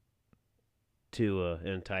Tua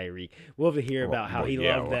and Tyreek. We'll have to hear about how he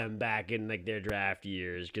loved them back in like their draft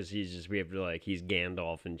years because he's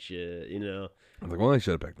Gandalf and shit, you know? I was like, well, they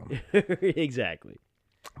should have picked them. Exactly.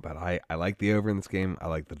 But I like the over in this game. I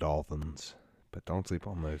like the Dolphins. But don't sleep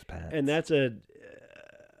on those Pats. And that's a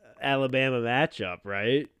Alabama matchup,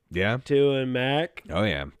 right? Yeah. Tua and Mac. Oh,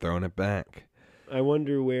 yeah. I'm throwing it back. I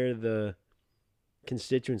wonder where the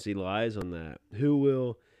constituency lies on that. Who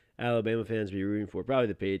will Alabama fans be rooting for? Probably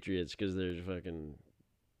the Patriots because there's fucking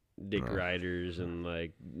Dick Riders and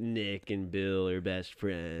like Nick and Bill are best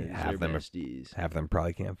friends. Yeah, They're besties. Half of them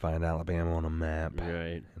probably can't find Alabama on a map.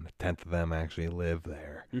 Right. And a tenth of them actually live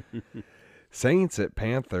there. Saints at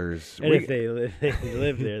Panthers. And if they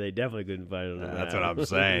live there, they definitely couldn't find it on the That's map. what I'm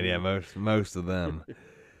saying. Yeah, most of them.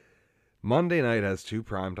 Monday night has two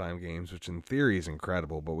primetime games, which in theory is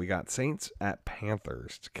incredible, but we got Saints at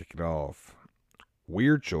Panthers to kick it off.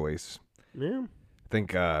 Weird choice. Yeah. I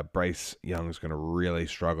think Bryce Young's going to really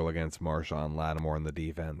struggle against Marshawn Lattimore in the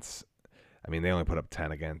defense. I mean, they only put up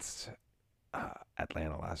 10 against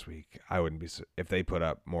Atlanta last week. I wouldn't be if they put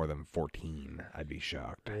up more than 14. I'd be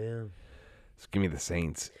shocked. Yeah. So give me the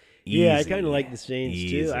Saints. Yeah, I Easy. kind of like the Saints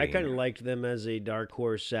too. I Easy. kind of liked them as a dark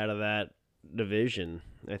horse out of that division.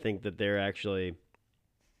 I think that they're actually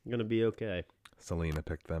going to be okay. Selena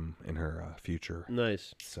picked them in her future.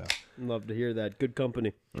 Nice. So, Love to hear that. Good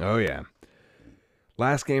company. oh yeah.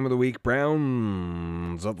 Last game of the week,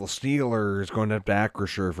 Browns at the Steelers, going to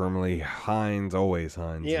Acrisure, formerly Hines, always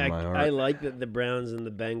Hines Yeah, in my heart. I like that the Browns and the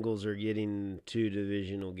Bengals are getting two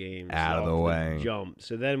divisional games Out of the off way. Jump.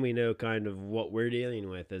 So then we know kind of what we're dealing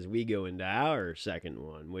with as we go into our second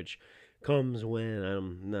one, which comes when I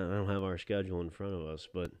don't have our schedule in front of us,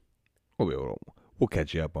 but We'll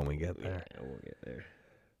catch you up when we get there. yeah, we'll get there.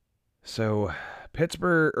 So,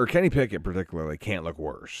 Pittsburgh, or Kenny Pickett particularly, can't look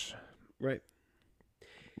worse, Right.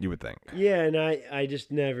 you would think. Yeah, and I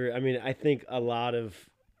just never. I mean, I think a lot of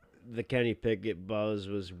the Kenny Pickett buzz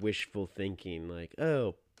was wishful thinking. Like,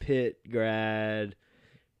 oh, Pitt grad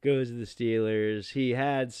goes to the Steelers. He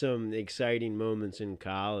had some exciting moments in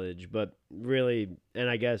college, but really, and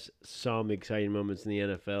I guess some exciting moments in the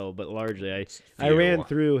NFL. But largely, I ran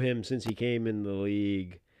through him since he came in the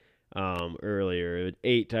league earlier.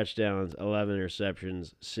 8 touchdowns, 11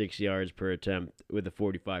 interceptions, 6 yards per attempt with a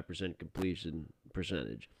 45% completion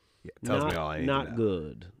percentage. Yeah, tells me all I need to know. Not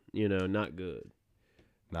good. Not good.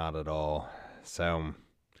 Not at all. So,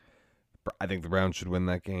 I think the Browns should win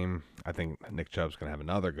that game. I think Nick Chubb's going to have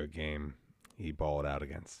another good game. He balled out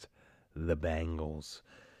against the Bengals.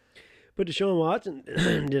 But Deshaun Watson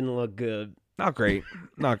didn't look good. Not great.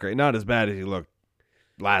 Not great. Not as bad as he looked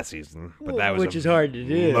last season. But that was Which is hard to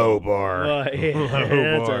do. low bar. Yeah,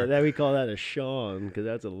 Low bar. that we call that a Sean because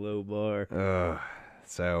that's a low bar.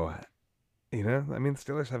 So, I mean, the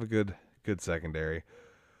Steelers have a good secondary.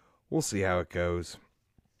 We'll see how it goes.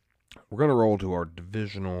 We're going to roll to our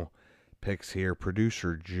divisional picks here.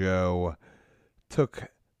 Producer Joe took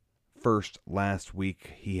first last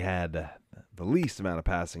week. He had the least amount of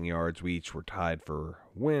passing yards. We each were tied for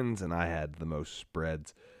wins, and I had the most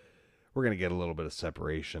spreads. We're going to get a little bit of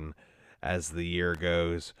separation as the year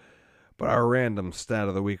goes. But our random stat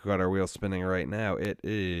of the week, we got our wheel spinning right now. It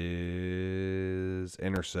is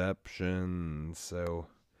interceptions. So,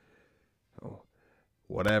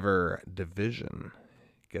 whatever division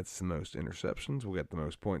gets the most interceptions will get the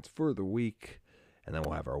most points for the week. And then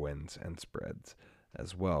we'll have our wins and spreads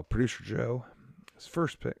as well. Producer Joe, his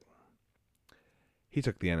first pick, he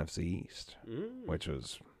took the NFC East, which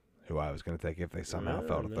was who I was going to take if they somehow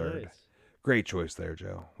fell to third. Great choice there,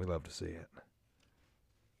 Joe. We love to see it.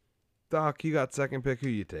 Doc, you got second pick. Who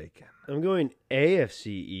you taking? I'm going AFC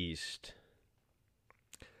East.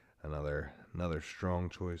 Another strong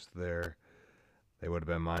choice there. They would have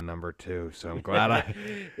been my number 2, so I'm glad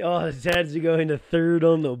I... Ted's going to third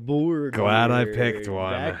on the board. Glad I picked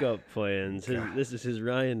one. Backup plans. This is his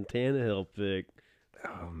Ryan Tannehill pick.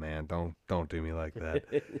 Oh, man, don't do me like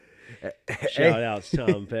that. Shout out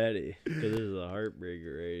Tom Petty, because this is a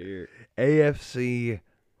heartbreaker right here. AFC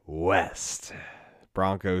West.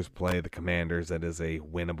 Broncos play the Commanders. That is a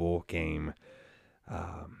winnable game.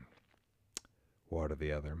 What are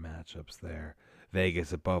the other matchups there?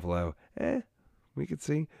 Vegas at Buffalo. We could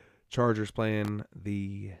see. Chargers playing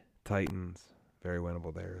the Titans. Very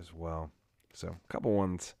winnable there as well. So, couple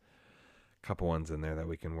ones in there that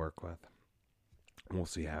we can work with. We'll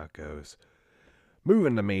see how it goes.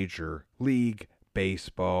 Moving to Major League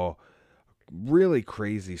Baseball. Really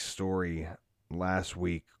crazy story last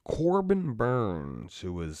week. Corbin Burns,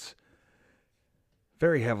 who was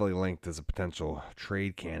very heavily linked as a potential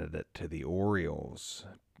trade candidate to the Orioles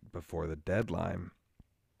before the deadline.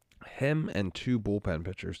 Him and 2 bullpen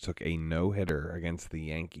pitchers took a no-hitter against the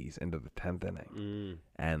Yankees into the 10th inning,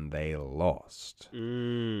 and they lost,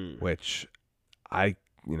 which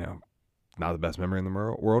not the best memory in the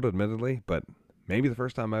world, admittedly, but maybe the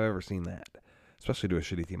first time I've ever seen that, especially to a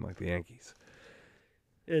shitty team like the Yankees.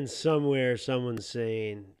 And somewhere someone's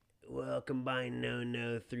saying, well, combined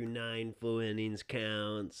no through 9 full innings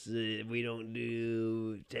counts. We don't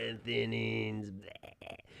do 10th innings.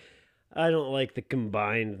 Bleh. I don't like the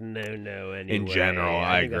combined no anyway. In general,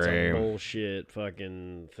 I think agree. That's a bullshit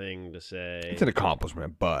fucking thing to say. It's an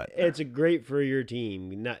accomplishment, but... It's great for your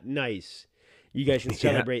team. Nice. You guys can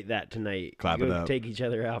celebrate that tonight. Clap it up. Take each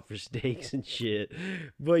other out for steaks and shit.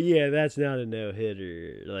 But yeah, that's not a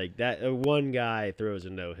no-hitter. Like that, one guy throws a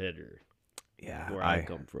no-hitter. Yeah, where I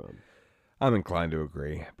come from. I'm inclined to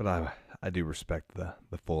agree, but I do respect the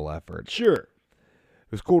full effort. Sure.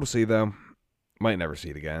 It was cool to see, though. Might never see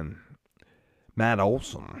it again. Matt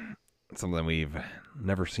Olson, something we've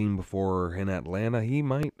never seen before in Atlanta. He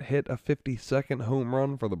might hit a 52nd home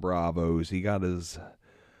run for the Bravos. He got his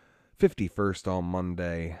 51st on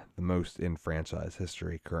Monday, the most in franchise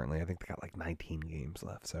history currently. I think they got like 19 games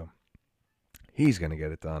left, so he's going to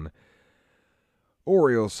get it done.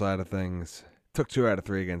 Orioles side of things, took 2 out of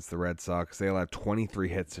 3 against the Red Sox. They allowed 23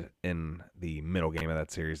 hits in the middle game of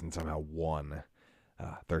that series and somehow won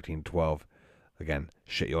 13-12. Again,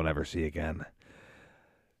 shit you'll never see again.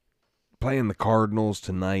 Playing the Cardinals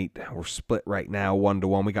tonight. We're split right now,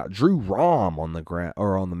 1-1. We got Drew Rom on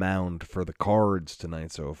the mound for the Cards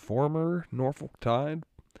tonight. So a former Norfolk Tide.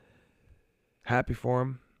 Happy for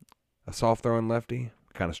him. A soft throwing lefty.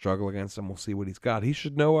 Kind of struggle against him. We'll see what he's got. He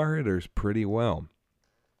should know our hitters pretty well.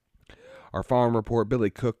 Our farm report,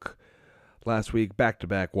 Billy Cook last week,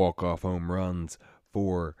 back-to-back walk-off home runs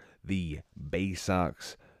for the Bay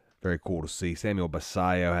Sox. Very cool to see. Samuel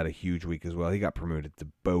Basayo had a huge week as well. He got promoted to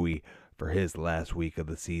Bowie for his last week of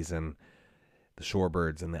the season. The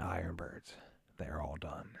Shorebirds and the Ironbirds, they're all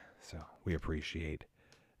done. So we appreciate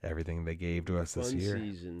everything they gave to us this year.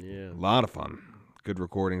 Fun season, yeah. A lot of fun. Good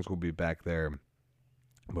recordings. We'll be back there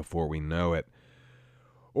before we know it.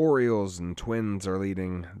 Orioles and Twins are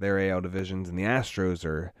leading their AL divisions, and the Astros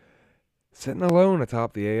are sitting alone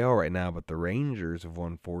atop the AL right now, but the Rangers have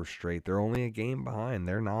won 4 straight. They're only a game behind.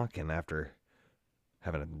 They're knocking after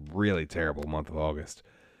having a really terrible month of August.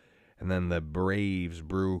 And then the Braves,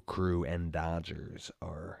 Brew Crew, and Dodgers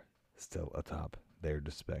are still atop their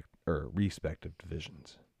respective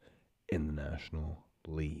divisions in the National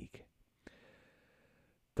League.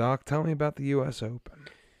 Doc, tell me about the U.S. Open.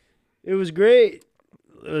 It was great.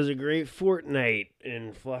 It was a great fortnight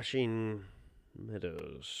in Flushing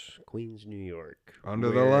Meadows, Queens, New York. Under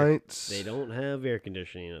the lights. They don't have air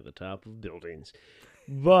conditioning at the top of buildings.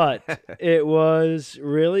 But it was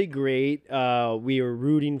really great. We were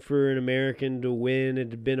rooting for an American to win. It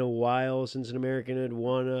had been a while since an American had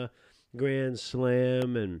won a Grand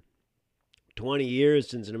Slam, and 20 years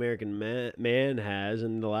since an American man has,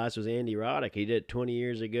 and the last was Andy Roddick. He did it 20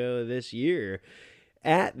 years ago this year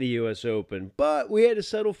at the U.S. Open. But we had to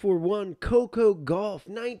settle for one Coco Gauff,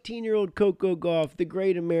 19-year-old Coco Gauff, the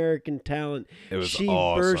great American talent. It was she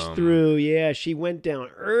awesome. burst through. Yeah, she went down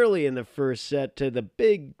early in the first set to the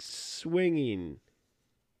big swinging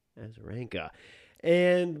Azarenka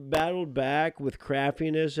and battled back with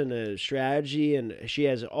craftiness and a strategy, and she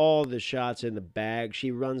has all the shots in the bag.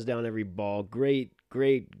 She runs down every ball. Great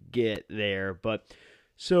get there, but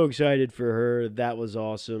so excited for her. That was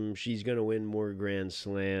awesome. She's going to win more Grand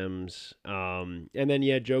Slams. And then,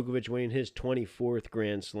 Djokovic winning his 24th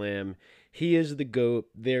Grand Slam. He is the GOAT.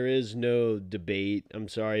 There is no debate. I'm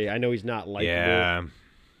sorry. I know he's not likable. Yeah.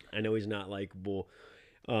 I know he's not likable.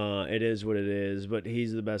 It is what it is, but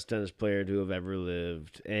he's the best tennis player to have ever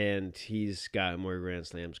lived, and he's got more Grand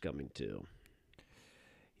Slams coming too.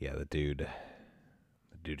 Yeah, the dude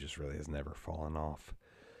just really has never fallen off.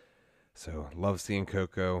 So, love seeing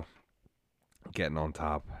Coco getting on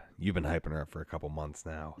top. You've been hyping her up for a couple months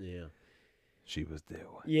now. Yeah. She was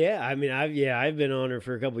due. Yeah, I mean, I've been on her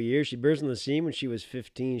for a couple of years. She burst on the scene when she was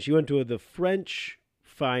 15. She went to the French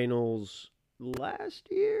finals last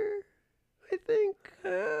year, I think.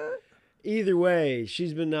 Either way,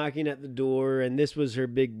 she's been knocking at the door, and this was her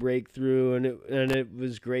big breakthrough, and it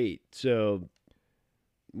was great. So,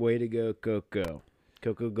 way to go, Coco.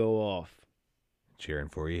 Coco, go off. Cheering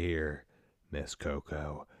for you here, Miss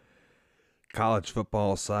Coco. College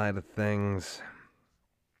football side of things.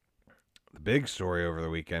 The big story over the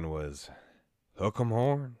weekend was Hook 'em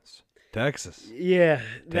Horns, Texas. Yeah.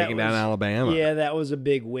 Taking down Alabama. Yeah, that was a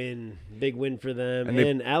big win. Big win for them.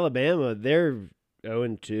 And Alabama, they're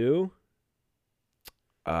 0-2.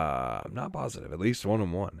 I'm not positive. At least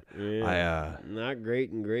 1-1. Yeah, not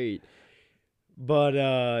great. But,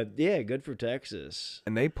 good for Texas.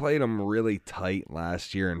 And they played them really tight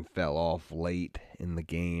last year and fell off late in the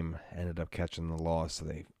game. Ended up catching the loss, so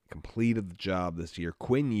they completed the job this year.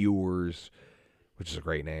 Quinn Ewers, which is a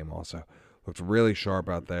great name also, looked really sharp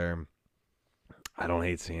out there. I don't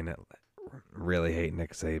hate seeing it. Really hate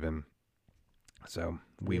Nick Saban. So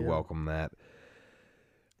we welcome that.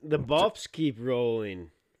 The Buffs keep rolling.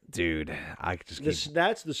 Dude, I just keep...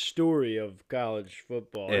 That's the story of college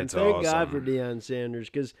football. It's and thank God awesome. for Deion Sanders,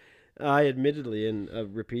 because I admittedly and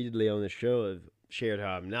repeatedly on the show have shared how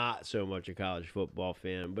I'm not so much a college football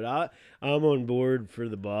fan, but I'm on board for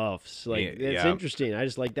the Buffs. It's interesting. I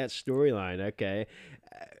just like that storyline. Okay.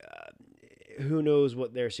 Who knows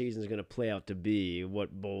what their season is going to play out to be,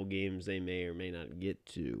 what bowl games they may or may not get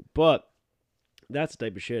to. But that's the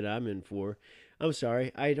type of shit I'm in for. I'm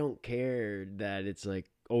sorry. I don't care that it's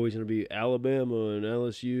always going to be Alabama and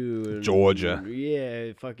LSU and Georgia.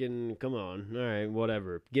 Yeah, fucking come on. All right,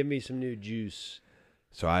 whatever. Give me some new juice.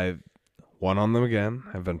 So I've won on them again.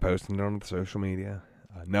 I've been posting it on the social media.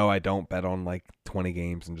 No, I don't bet on 20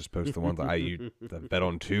 games and just post the ones I bet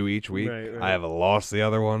on 2 each week. Right. I have lost the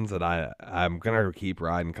other ones, and I'm going to keep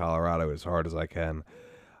riding Colorado as hard as I can.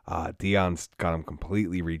 Deion's got him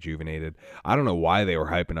completely rejuvenated. I don't know why they were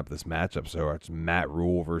hyping up this matchup so it's Matt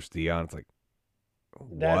Rule versus Deion. It's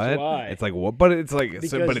what? That's why. It's what? But it's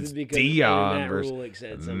because Deion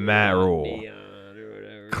versus Matt Rule. Deion or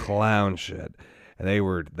whatever. Clown shit. And they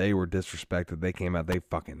were disrespected. They came out. They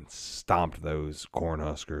fucking stomped those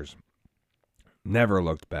Cornhuskers. Never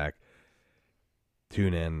looked back.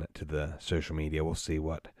 Tune in to the social media. We'll see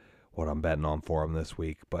what I'm betting on for them this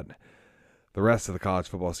week. But the rest of the college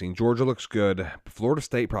football scene, Georgia looks good. Florida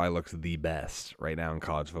State probably looks the best right now in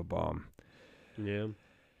college football. Yeah.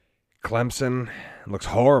 Clemson looks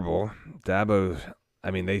horrible. Dabo,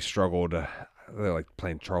 they struggled. They're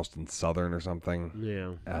playing Charleston Southern or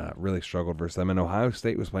something. Yeah. Really struggled versus them. And Ohio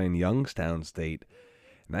State was playing Youngstown State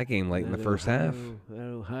in that game late in the first half. That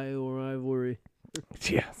Ohio rivalry.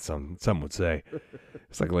 Yeah, some would say.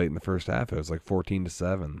 It's late in the first half. It was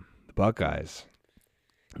 14-7. The Buckeyes.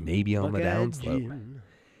 Maybe on the downslope.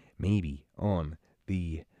 Maybe on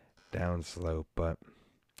the downslope. But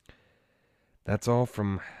that's all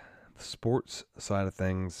from the sports side of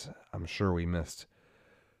things. I'm sure we missed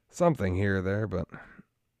something here or there, but,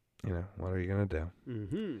 what are you going to do?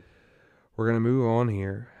 Mm-hmm. We're going to move on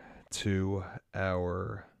here to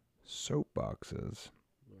our soapboxes.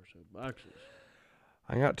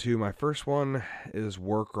 I got 2. My first one is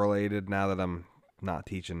work-related now that I'm not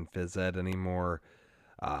teaching phys ed anymore.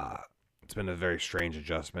 It's been a very strange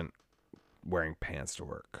adjustment wearing pants to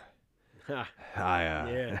work.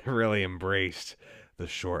 I really embraced the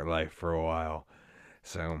short life for a while.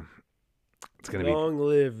 So It's gonna be long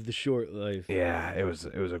live the short life. Yeah, it was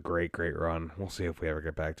a great run. We'll see if we ever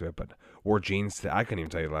get back to it. But wore jeans. I couldn't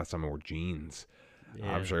even tell you the last time I wore jeans.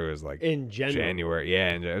 Yeah. I'm sure it was like In general. January.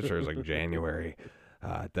 Yeah, I'm sure it was like January.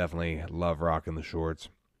 Definitely love rocking the shorts.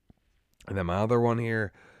 And then my other one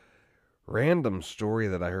here, random story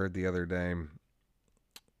that I heard the other day,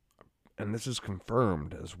 and this is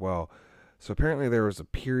confirmed as well. So apparently there was a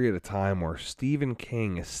period of time where Stephen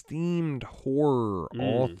King, esteemed horror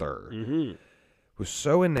author, was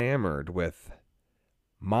so enamored with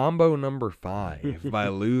Mambo Number 5 by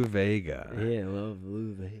Lou Vega. Yeah, I love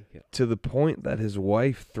Lou Vega. To the point that his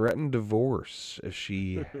wife threatened divorce if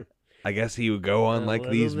she... I guess he would go on like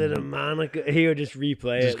these... A little bit of Monica. He would just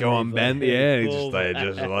replay it. Just go on bend. Yeah, he just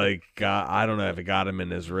like... I don't know if it got him in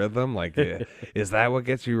his rhythm. Like, is that what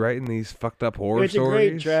gets you writing these fucked up horror stories? It's a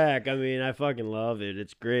great track. I mean, I fucking love it.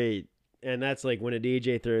 It's great. And that's like when a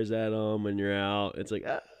DJ throws that on when you're out. It's like,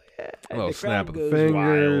 oh, yeah. A little snap of the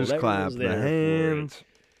fingers, clap the hands.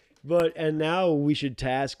 And now we should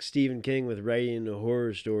task Stephen King with writing a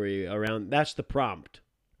horror story around... That's the prompt.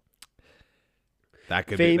 That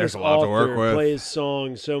could be. There's a lot to work with. Plays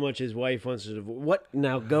songs so much his wife wants to. What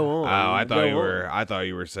now? Go on. Oh, I thought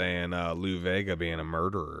you were saying Lou Vega being a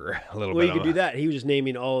murderer. A little bit. Well, you could do that. He was just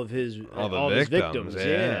naming all his victims.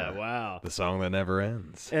 Yeah. Wow. The song that never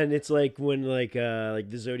ends. And it's like when like the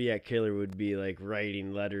Zodiac Killer would be like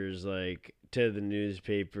writing letters like to the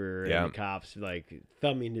newspaper and the cops like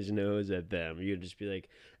thumbing his nose at them. You'd just be like,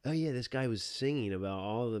 oh yeah, this guy was singing about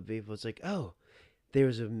all the people. It's like, oh, there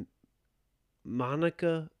was a.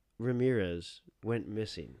 Monica Ramirez went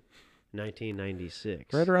missing,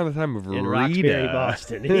 1996. Right around the time of in Rita. Roxbury,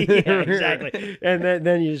 Boston. Yeah, exactly. And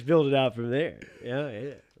then you just build it out from there.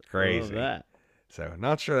 Yeah. Crazy. I love that. So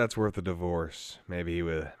not sure that's worth a divorce. Maybe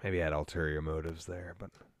he had ulterior motives there,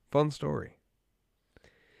 but fun story.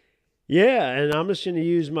 Yeah, and I'm just going to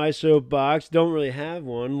use my soapbox. Don't really have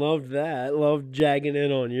one. Loved that. Loved jagging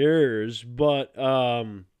in on yours, but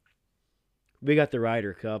we got the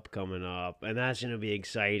Ryder Cup coming up, and that's going to be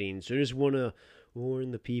exciting. So just want to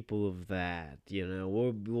warn the people of that. You know,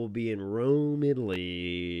 we'll be in Rome,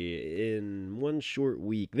 Italy in one short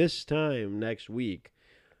week. This time next week,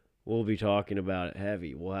 we'll be talking about it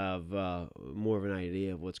heavy. We'll have more of an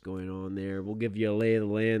idea of what's going on there. We'll give you a lay of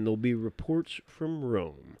the land. There'll be reports from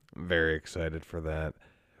Rome. Very excited for that.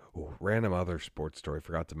 Ooh, random other sports story.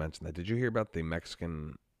 Forgot to mention that. Did you hear about the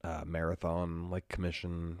Mexican... marathon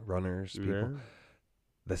commission runners people? Yeah.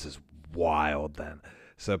 This is wild then.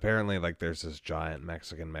 So apparently there's this giant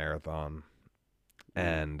Mexican marathon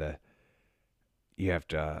and you have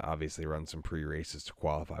to obviously run some pre-races to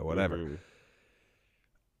qualify, whatever.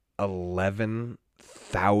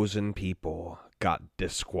 11,000 people got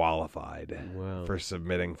disqualified for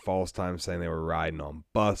submitting false times, saying they were riding on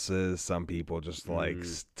buses. Some people just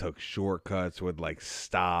took shortcuts, would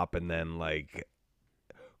stop and then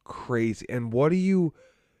crazy. And what do you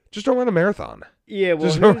just don't run a marathon? Yeah, well,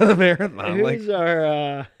 just don't run a marathon. Who's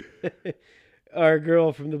our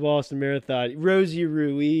girl from the Boston Marathon, Rosie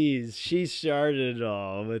Ruiz? She started it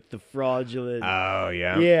all with the fraudulent. Oh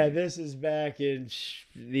yeah, yeah. This is back in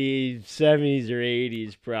the 70s or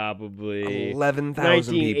 80s, probably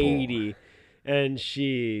 11,000 people. And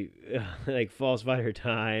she falsified her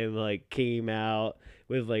time. Came out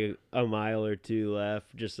with a mile or two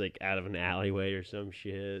left, just out of an alleyway or some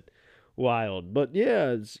shit. Wild. But yeah,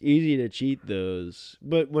 it's easy to cheat those.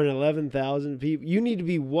 But when 11,000 people, you need to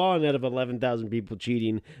be one out of 11,000 people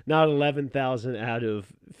cheating, not 11,000 out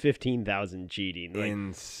of 15,000 cheating.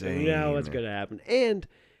 Insane. Now what's going to happen? And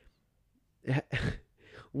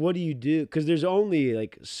what do you do? Because there's only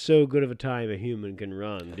so good of a time a human can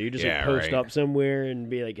run. Do you just post up somewhere and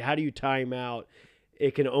be like, how do you time out?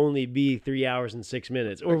 It can only be 3 hours and 6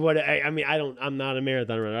 minutes, or what? I'm not a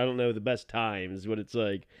marathon runner. I don't know the best times. What it's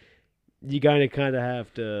like, you kind of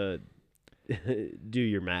have to do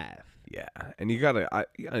your math. Yeah, and you gotta.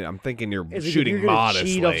 I'm thinking you're it's shooting if you're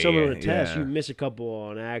modestly. Cheat off someone on a test, you miss a couple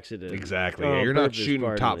on accident. Exactly. Yeah, you're not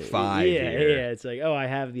shooting top 5. Yeah, here. yeah. It's I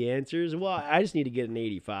have the answers. Well, I just need to get an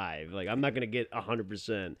 85. I'm not gonna get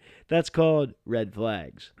 100%. That's called red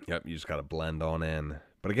flags. Yep, you just gotta blend on in.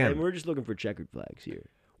 But again, and we're just looking for checkered flags here.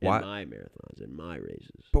 Why? In my marathons, in my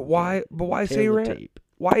races. But why? But why say you ran it?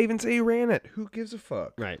 Why even say you ran it? Who gives a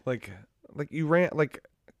fuck? Right. You ran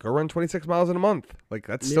go run 26 miles in a month.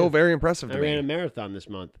 That's still very impressive to me. I ran a marathon this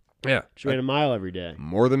month. Yeah. Just ran a mile every day.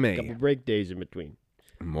 More than me. A couple break days in between.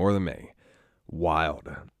 More than me. Wild.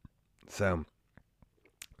 So,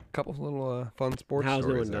 a couple little fun sports How's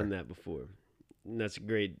stories no one done that before? And that's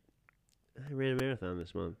great. I ran a marathon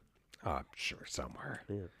this month. Oh, I'm sure somewhere.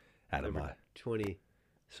 Yeah. Out of my 20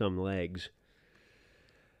 some legs.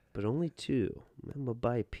 But only 2. I'm a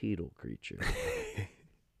bipedal creature.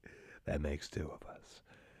 That makes 2 of us.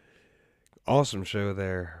 Awesome show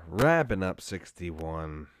there. Wrapping up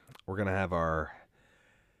 61. We're going to have our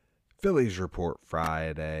Phillies report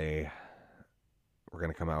Friday. We're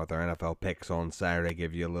going to come out with our NFL picks on Saturday,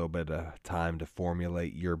 give you a little bit of time to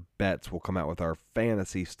formulate your bets. We'll come out with our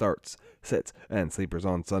fantasy starts, sits, and sleepers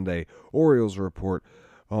on Sunday. Orioles report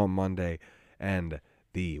on Monday. And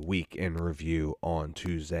the week in review on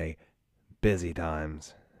Tuesday. Busy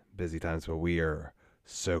times, but we are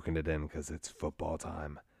soaking it in because it's football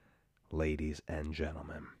time, ladies and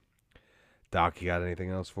gentlemen. Doc, you got anything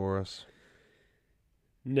else for us?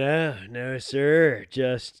 No, sir.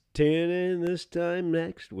 Just tune in this time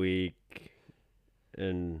next week.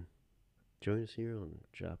 And join us here on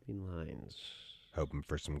Chopping Lines. Hoping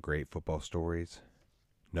for some great football stories.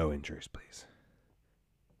 No injuries, please.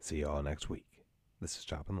 See you all next week. This is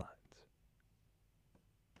Chopping Lines.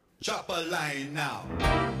 Chop a line now.